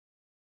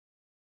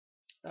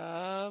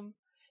 I'm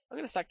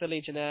gonna sack the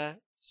Legionnaire.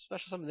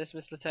 Special summon this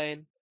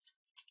Mistletoe.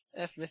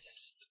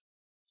 Mist.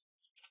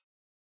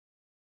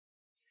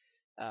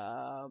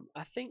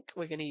 I think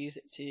we're gonna use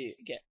it to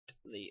get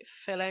the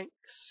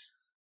Phalanx.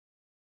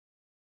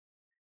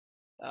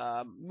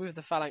 Move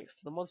the Phalanx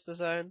to the Monster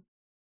Zone.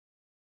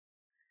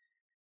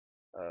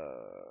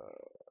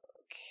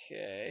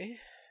 Okay.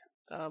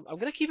 I'm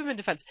gonna keep him in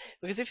defense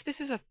because if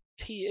this is a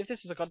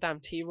goddamn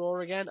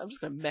T-Raw again, I'm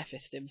just gonna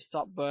Mephist him,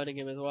 start burning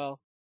him as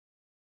well.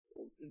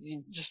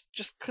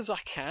 Just because I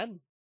can.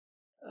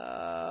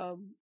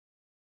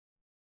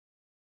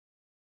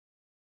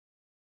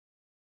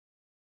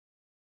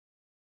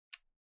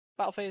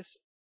 Battle phase.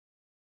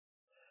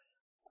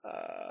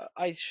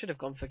 I should have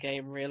gone for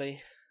game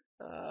really.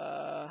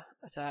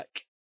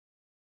 Attack.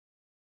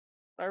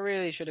 I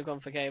really should have gone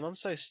for game. I'm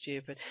so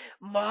stupid.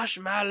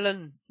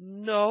 Marshmallow,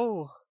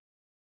 no.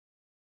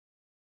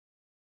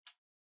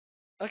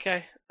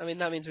 Okay, I mean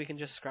that means we can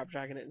just scrap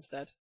dragon it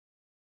instead.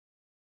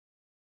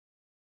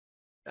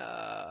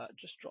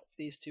 Just drop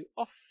these two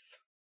off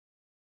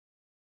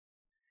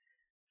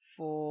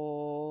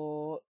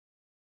for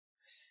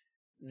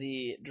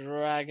the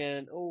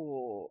dragon.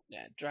 Oh,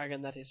 yeah,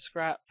 dragon that is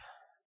scrap.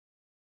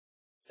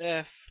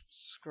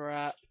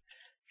 Scrap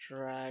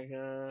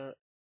dragon.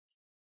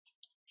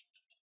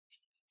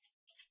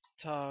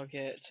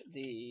 Target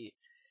the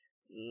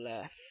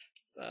left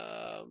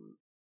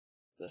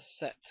the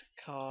set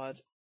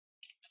card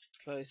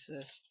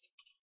closest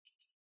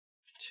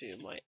to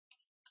my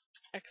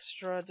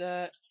extra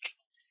deck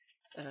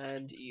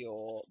and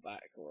your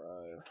back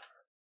row.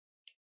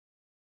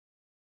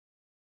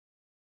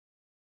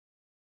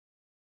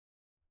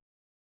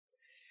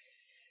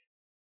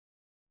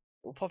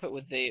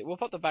 We'll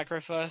pop the back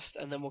row first,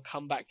 and then we'll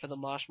come back for the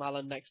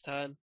Marshmallow next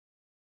turn.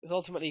 Because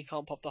ultimately you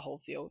can't pop the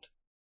whole field.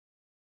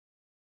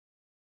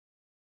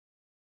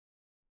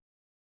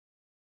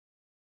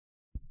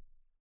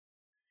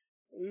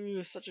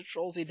 Ooh, such a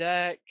trollsy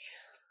deck.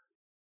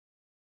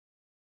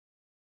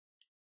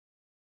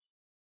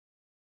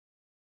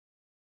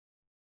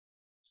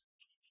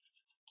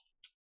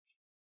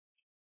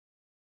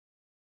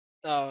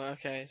 Oh,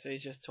 okay, so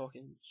he's just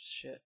talking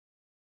shit.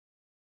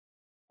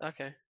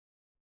 Okay.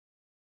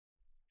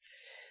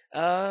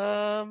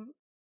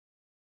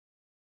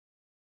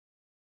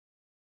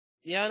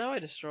 Yeah, I know I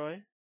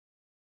destroy.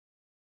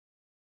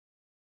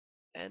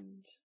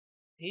 And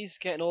he's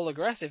getting all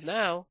aggressive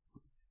now.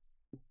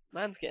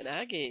 Man's getting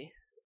aggy.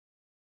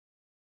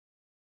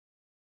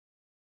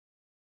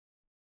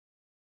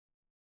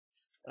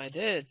 I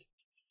did.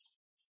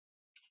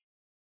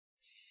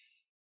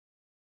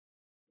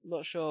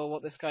 Not sure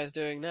what this guy's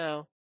doing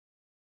now.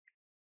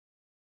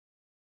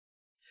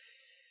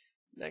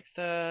 Next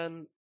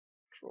turn.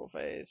 Draw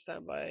phase,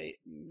 standby,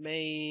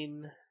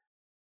 main.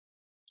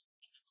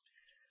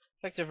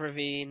 Effective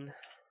Ravine.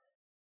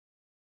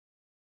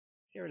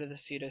 Get rid of the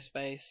pseudo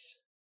space.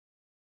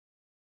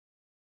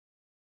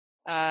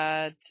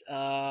 Add,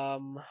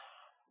 ooh.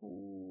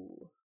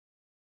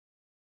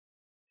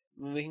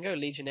 We can go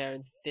Legionnaire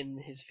and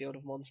thin his field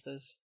of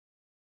monsters.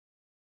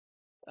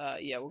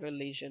 Yeah, we'll go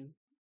Legion.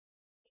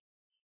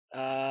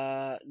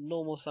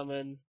 Normal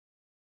summon.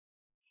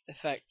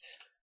 Effect.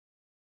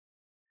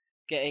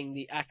 Getting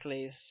the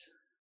Ackley's.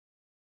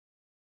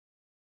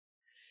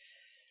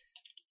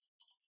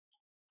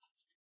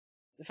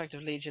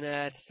 Effective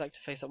Legionnaire, to select a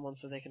face-up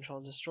monster they control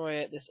and destroy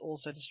it. This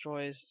also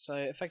destroys, so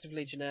effective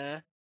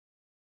Legionnaire.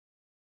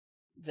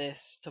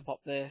 This to pop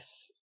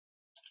this.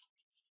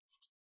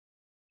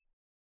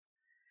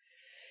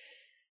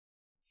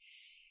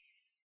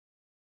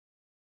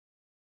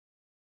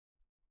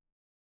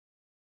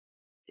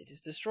 It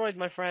is destroyed,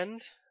 my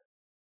friend.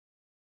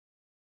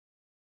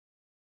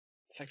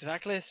 Effective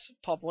Atlas,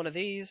 pop one of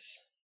these.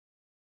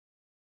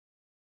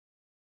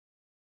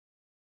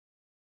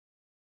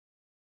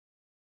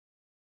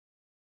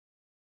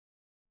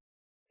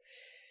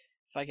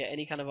 If I get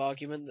any kind of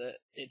argument that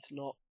it's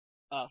not,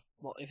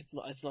 well, if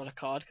it's not a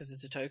card because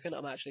it's a token,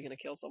 I'm actually going to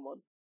kill someone.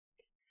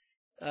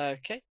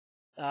 Okay,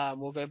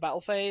 we'll go battle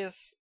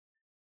phase.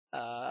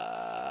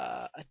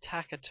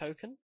 Attack a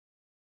token.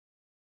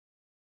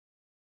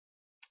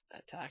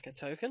 Attack a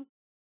token.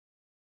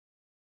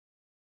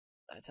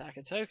 Attack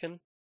a token.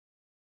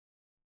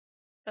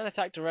 And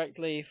attack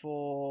directly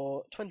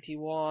for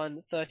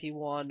 21,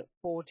 31,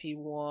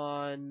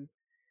 41,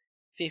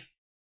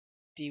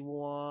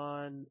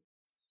 51,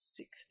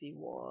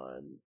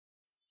 61,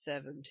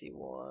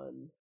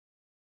 71.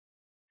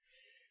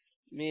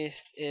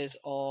 Mist is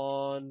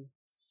on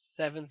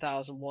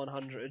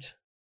 7,100.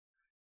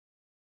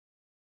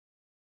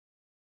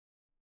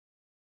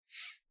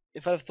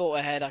 If I'd have thought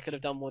ahead, I could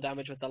have done more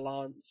damage with the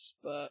lance,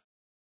 but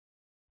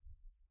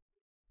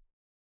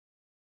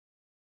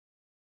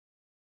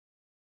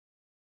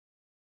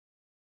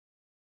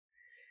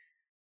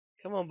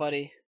come on,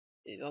 buddy.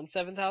 It's on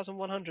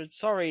 7,100.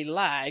 Sorry,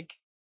 lag.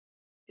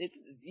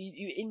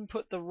 You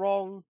input the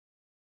wrong.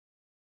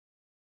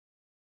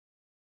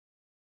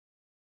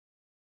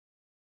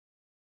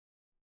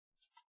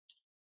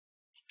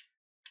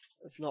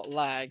 It's not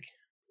lag.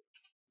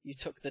 You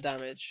took the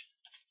damage.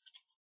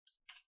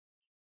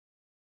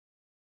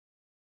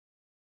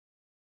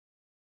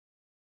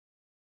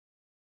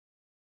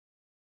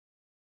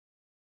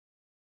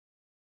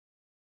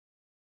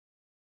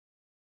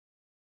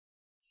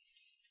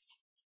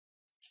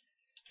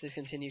 Please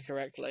continue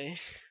correctly.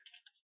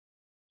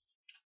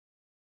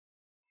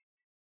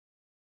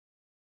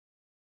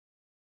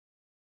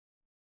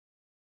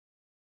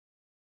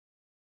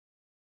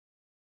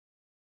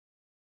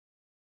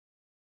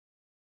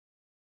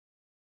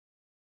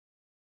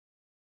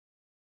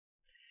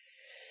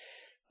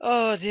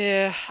 Oh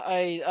dear,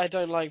 I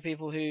don't like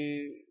people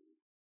who.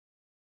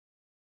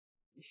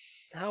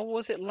 How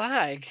was it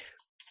lag?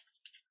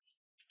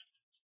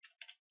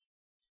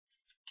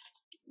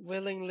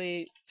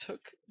 Willingly took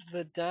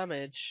the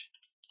damage.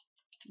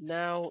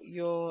 Now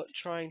you're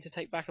trying to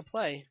take back a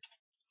play.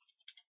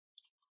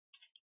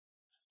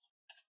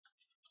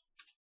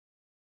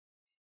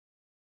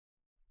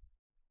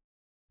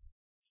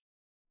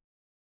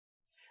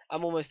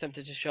 I'm almost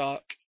tempted to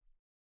shark,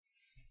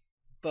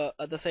 but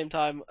at the same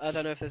time, I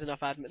don't know if there's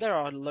enough admin. There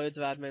are loads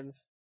of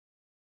admins.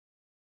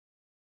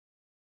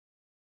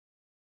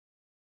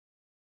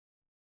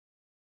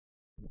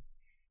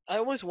 I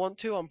almost want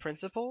to on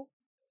principle,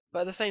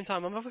 but at the same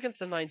time, I'm up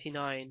against a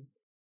 99.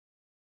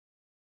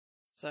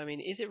 So I mean,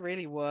 is it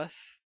really worth?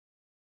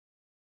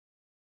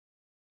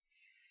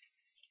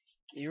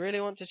 You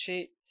really want to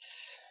cheat?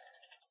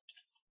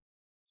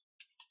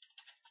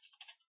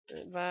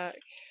 Back.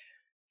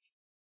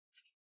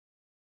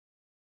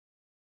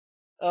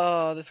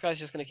 Oh, this guy's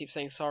just gonna keep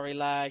saying sorry,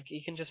 lag.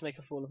 He can just make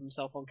a fool of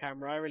himself on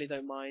camera. I really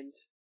don't mind.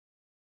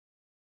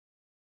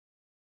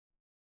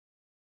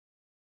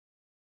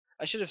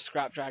 I should have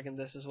scrap dragoned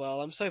this as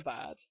well. I'm so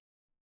bad.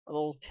 I'm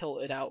all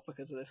tilted out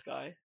because of this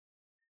guy.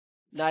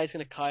 Now he's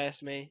gonna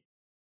Kaius me.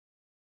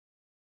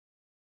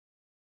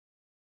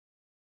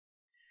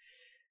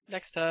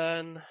 Next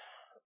turn.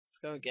 Let's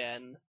go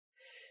again.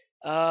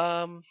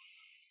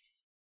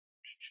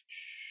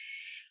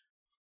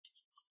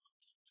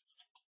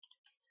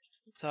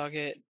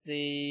 Target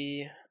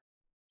the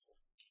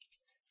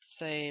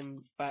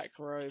same back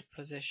row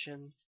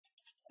position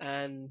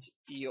and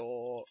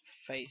your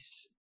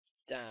face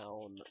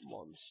down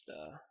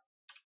monster.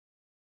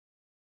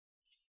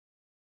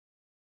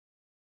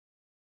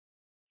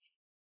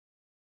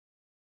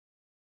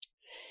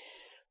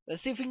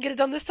 Let's see if we can get it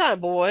done this time,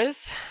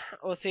 boys.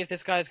 We'll see if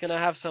this guy's gonna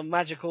have some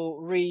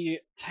magical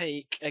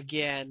retake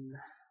again.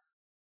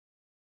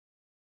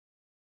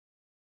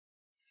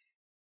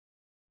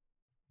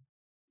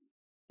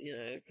 You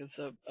know, because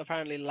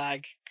apparently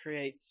lag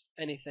creates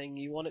anything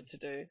you want it to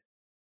do.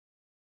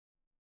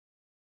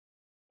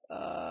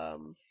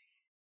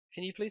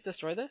 Can you please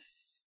destroy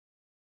this?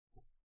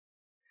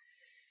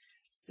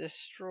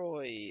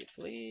 Destroy,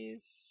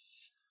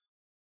 please.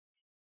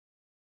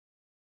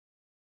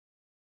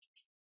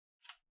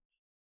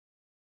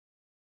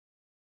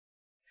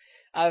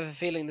 I have a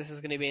feeling this is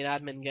going to be an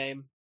admin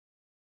game.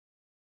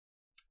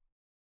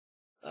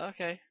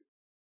 Okay.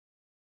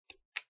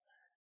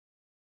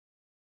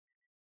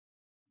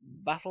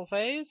 Battle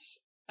phase.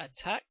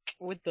 Attack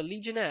with the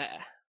Legionnaire.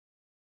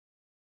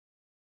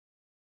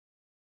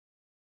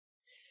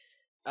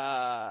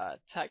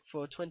 Attack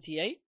for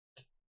 28.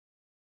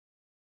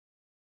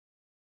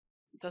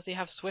 Does he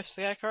have Swift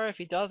Scarecrow? If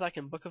he does, I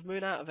can Book of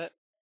Moon out of it.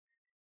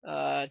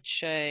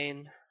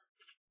 Chain.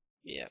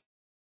 Yep.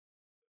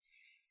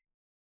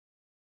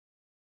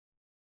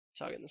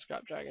 Targeting the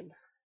Scrap Dragon.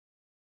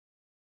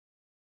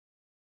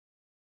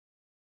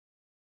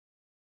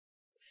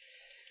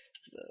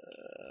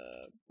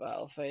 The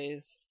battle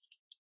phase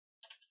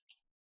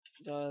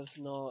does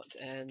not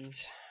end.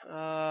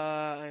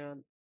 Hang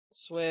on.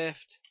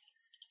 Swift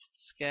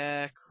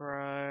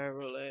Scarecrow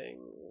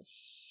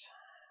rulings.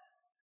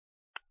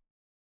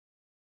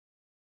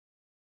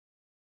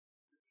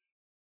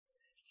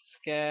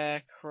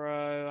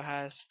 Scarecrow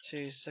has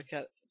to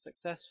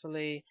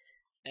successfully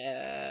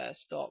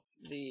stop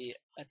the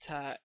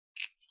attack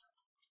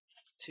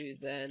to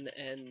then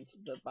end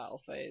the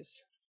battle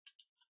phase.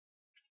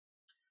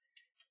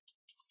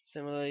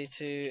 Similarly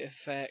to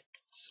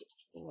effects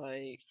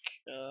like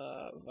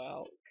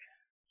Valk.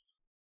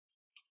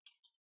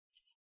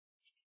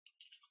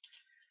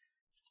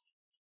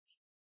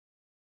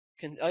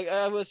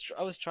 I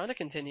was trying to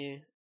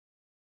continue.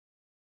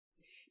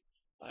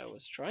 I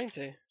was trying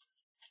to.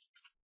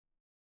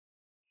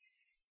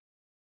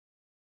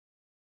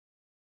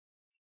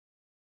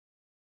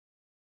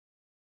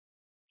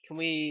 Can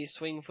we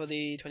swing for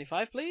the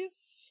 25,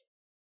 please?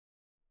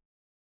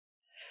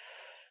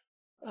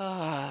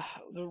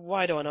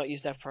 Why do I not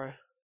use DevPro?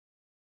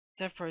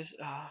 DevPro's.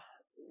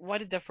 Why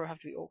did DevPro have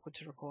to be awkward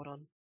to record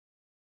on?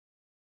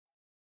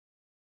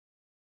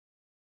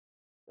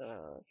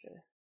 Okay.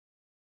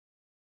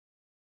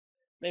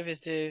 Maybe it's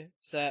 2,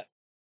 set.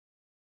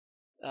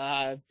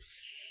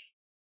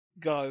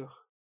 Go.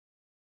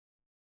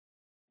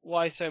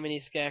 Why so many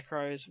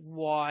scarecrows?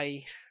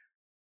 Why?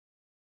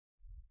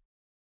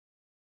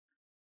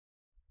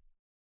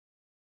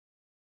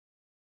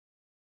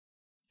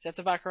 Set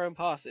of back row and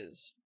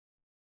passes.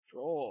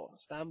 Draw.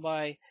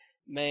 Standby.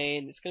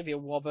 Main. It's going to be a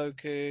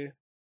Waboku.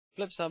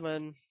 Flip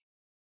summon.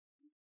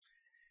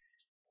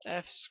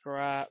 F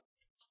scrap.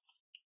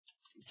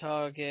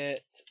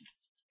 Target.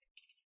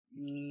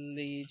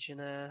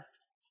 Legionnaire.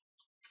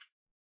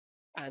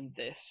 And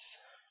this.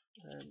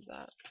 And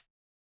that.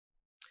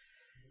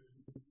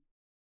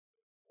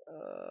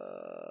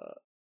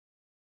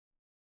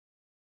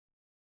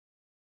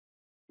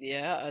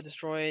 Yeah, I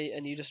destroy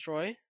and you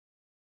destroy.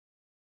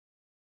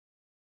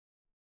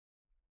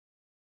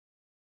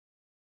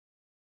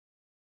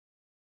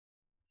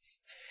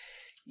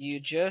 You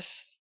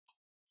just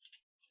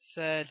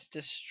said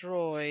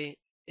destroy,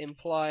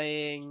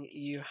 implying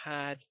you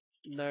had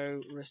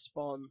no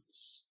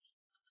response.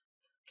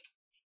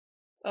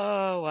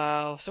 Oh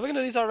wow. So we're gonna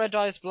lose our red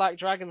dice black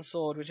dragon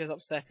sword, which is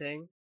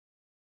upsetting.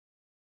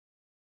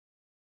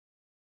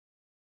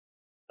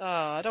 Oh,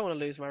 I don't want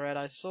to lose my red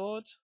ice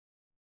sword.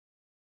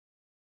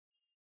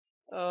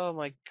 Oh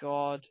my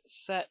god.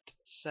 Set,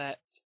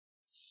 set,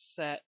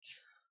 set.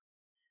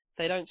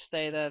 They don't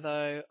stay there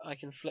though. I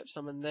can flip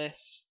summon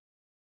this.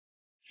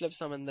 Flip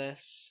summon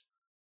this.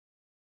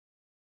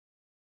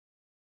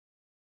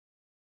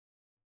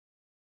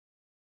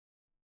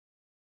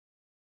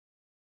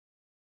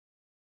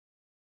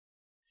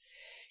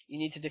 You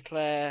need to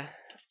declare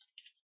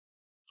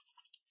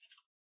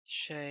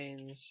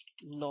chains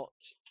not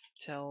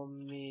tell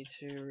me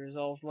to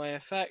resolve my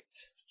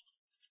effect.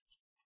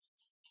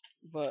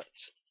 But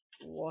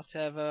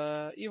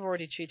whatever. You've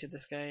already cheated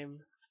this game.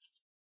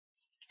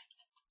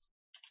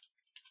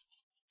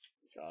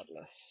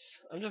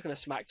 Regardless. I'm just going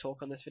to smack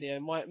talk on this video.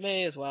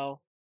 May as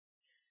well.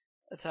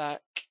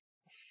 Attack.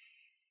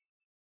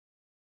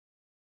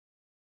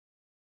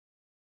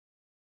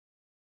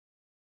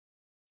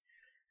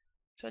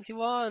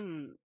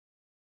 $21.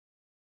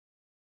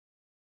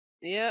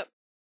 Yep.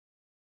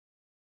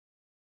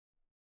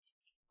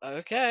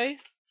 Okay.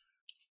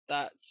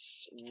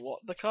 That's what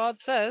the card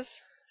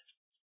says.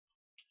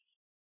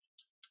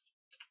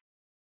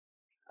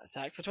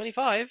 Attack for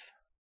 25.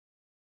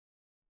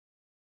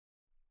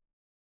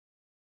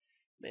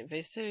 Main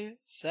phase 2.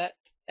 Set.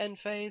 End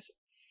phase.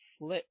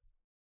 Flip.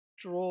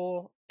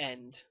 Draw.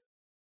 End.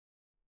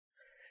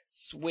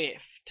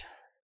 Swift.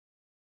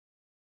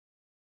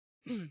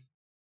 Come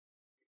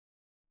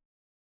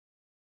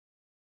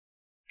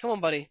on,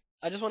 buddy.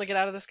 I just want to get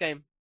out of this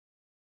game.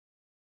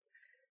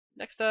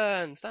 Next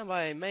turn.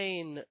 Standby.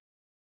 Main.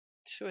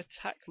 To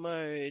attack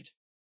mode.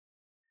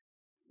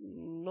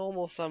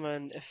 Normal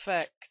summon.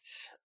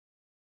 Effect.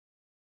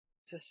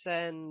 To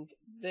send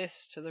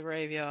this to the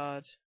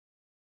graveyard.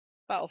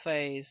 Battle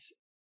phase.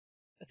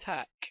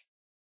 Attack.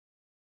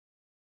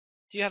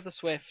 Do you have the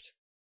Swift?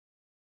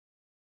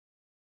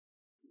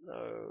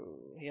 No.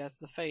 He has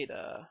the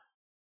Fader.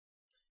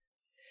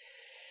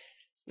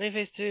 Main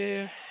phase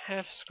 2.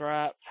 F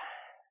scrap.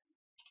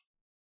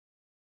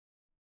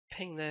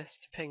 Ping this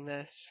to ping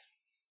this.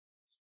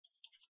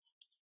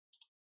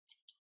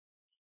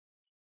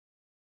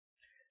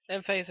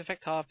 End phase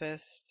effect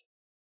harpist.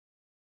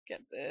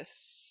 Get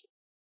this.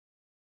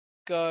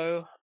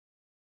 Go.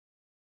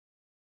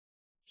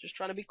 Just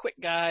trying to be quick,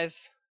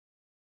 guys.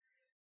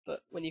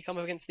 But when you come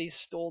up against these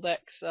stall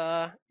decks,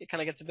 it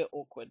kind of gets a bit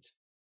awkward.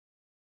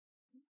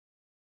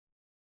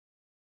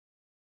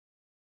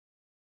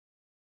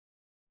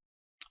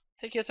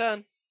 Take your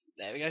turn.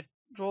 There we go.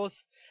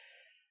 Draws.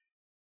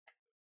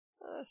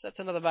 Sets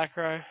another back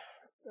row.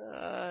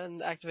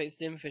 And activates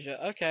Dim Fissure.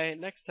 Okay,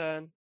 next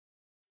turn.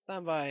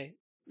 Standby.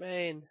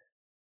 Main.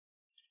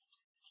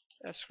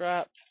 F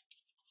scrap.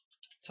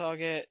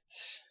 Target.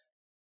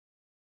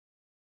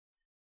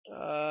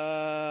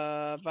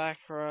 Back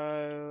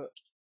row.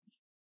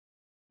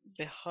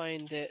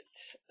 Behind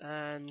it.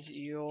 And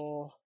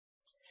your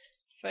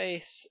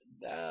face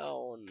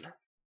down.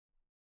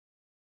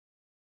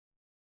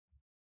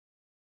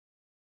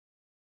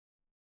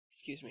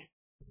 Excuse me.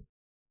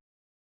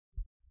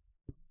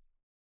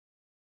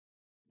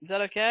 Is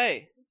that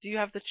okay? Do you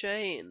have the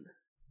chain?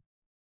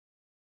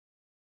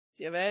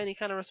 Do you have any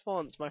kind of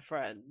response, my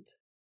friend?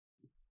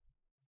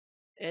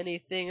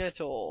 Anything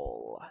at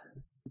all?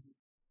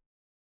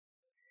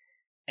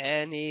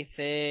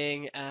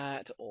 Anything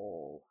at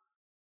all?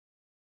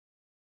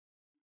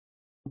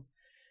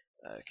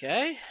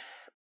 Okay.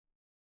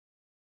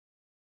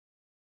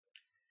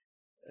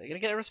 Are we gonna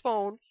get a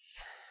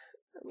response?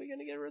 Are we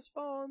gonna get a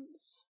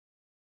response?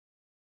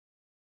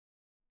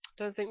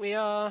 Don't think we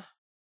are.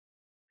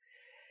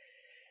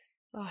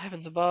 Oh,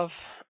 heavens above.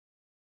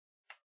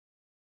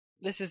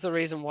 This is the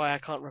reason why I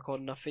can't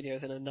record enough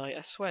videos in a night,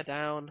 I swear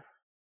down.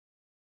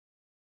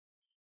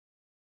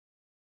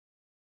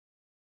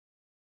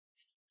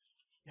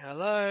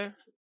 Hello?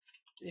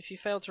 If you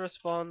fail to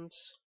respond,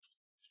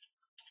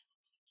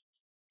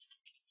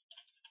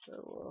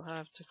 we'll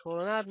have to call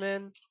an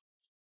admin.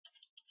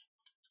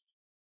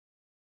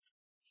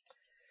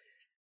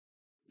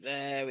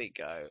 There we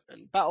go.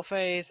 And battle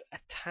phase,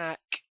 attack,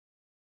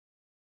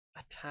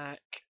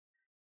 attack,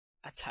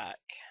 attack.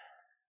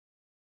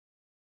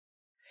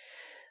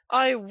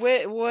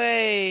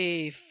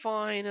 Way,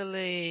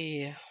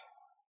 finally.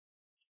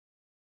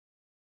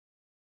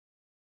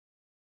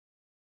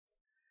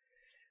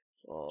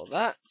 Well,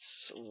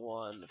 that's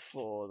one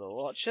for the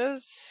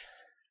watchers.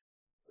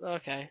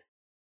 Okay.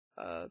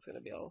 It's gonna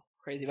be all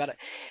crazy about it.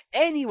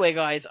 Anyway,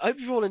 guys, I hope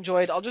you've all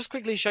enjoyed. I'll just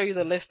quickly show you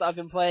the list that I've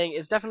been playing.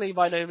 It's definitely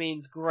by no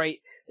means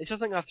great. It's just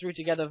something I threw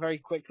together very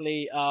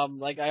quickly.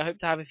 Like I hope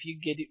to have a few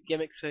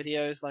gimmicks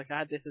videos. Like I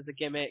had this as a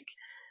gimmick,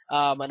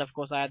 and of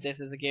course I had this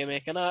as a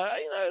gimmick, and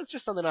it's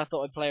just something I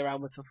thought I'd play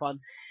around with for fun.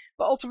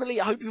 But ultimately,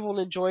 I hope you've all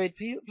enjoyed.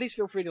 Please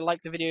feel free to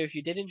like the video if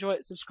you did enjoy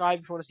it. Subscribe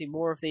if you want to see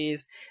more of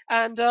these,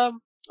 and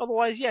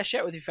otherwise, yeah,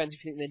 share it with your friends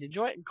if you think they'd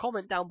enjoy it, and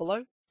comment down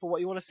below for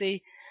what you want to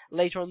see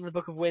later on in the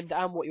Book of Wind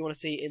and what you want to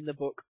see in the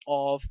Book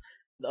of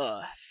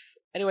Earth.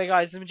 Anyway,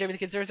 guys, this has been Jamie the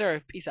Kid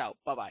 00. Peace out.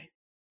 Bye bye.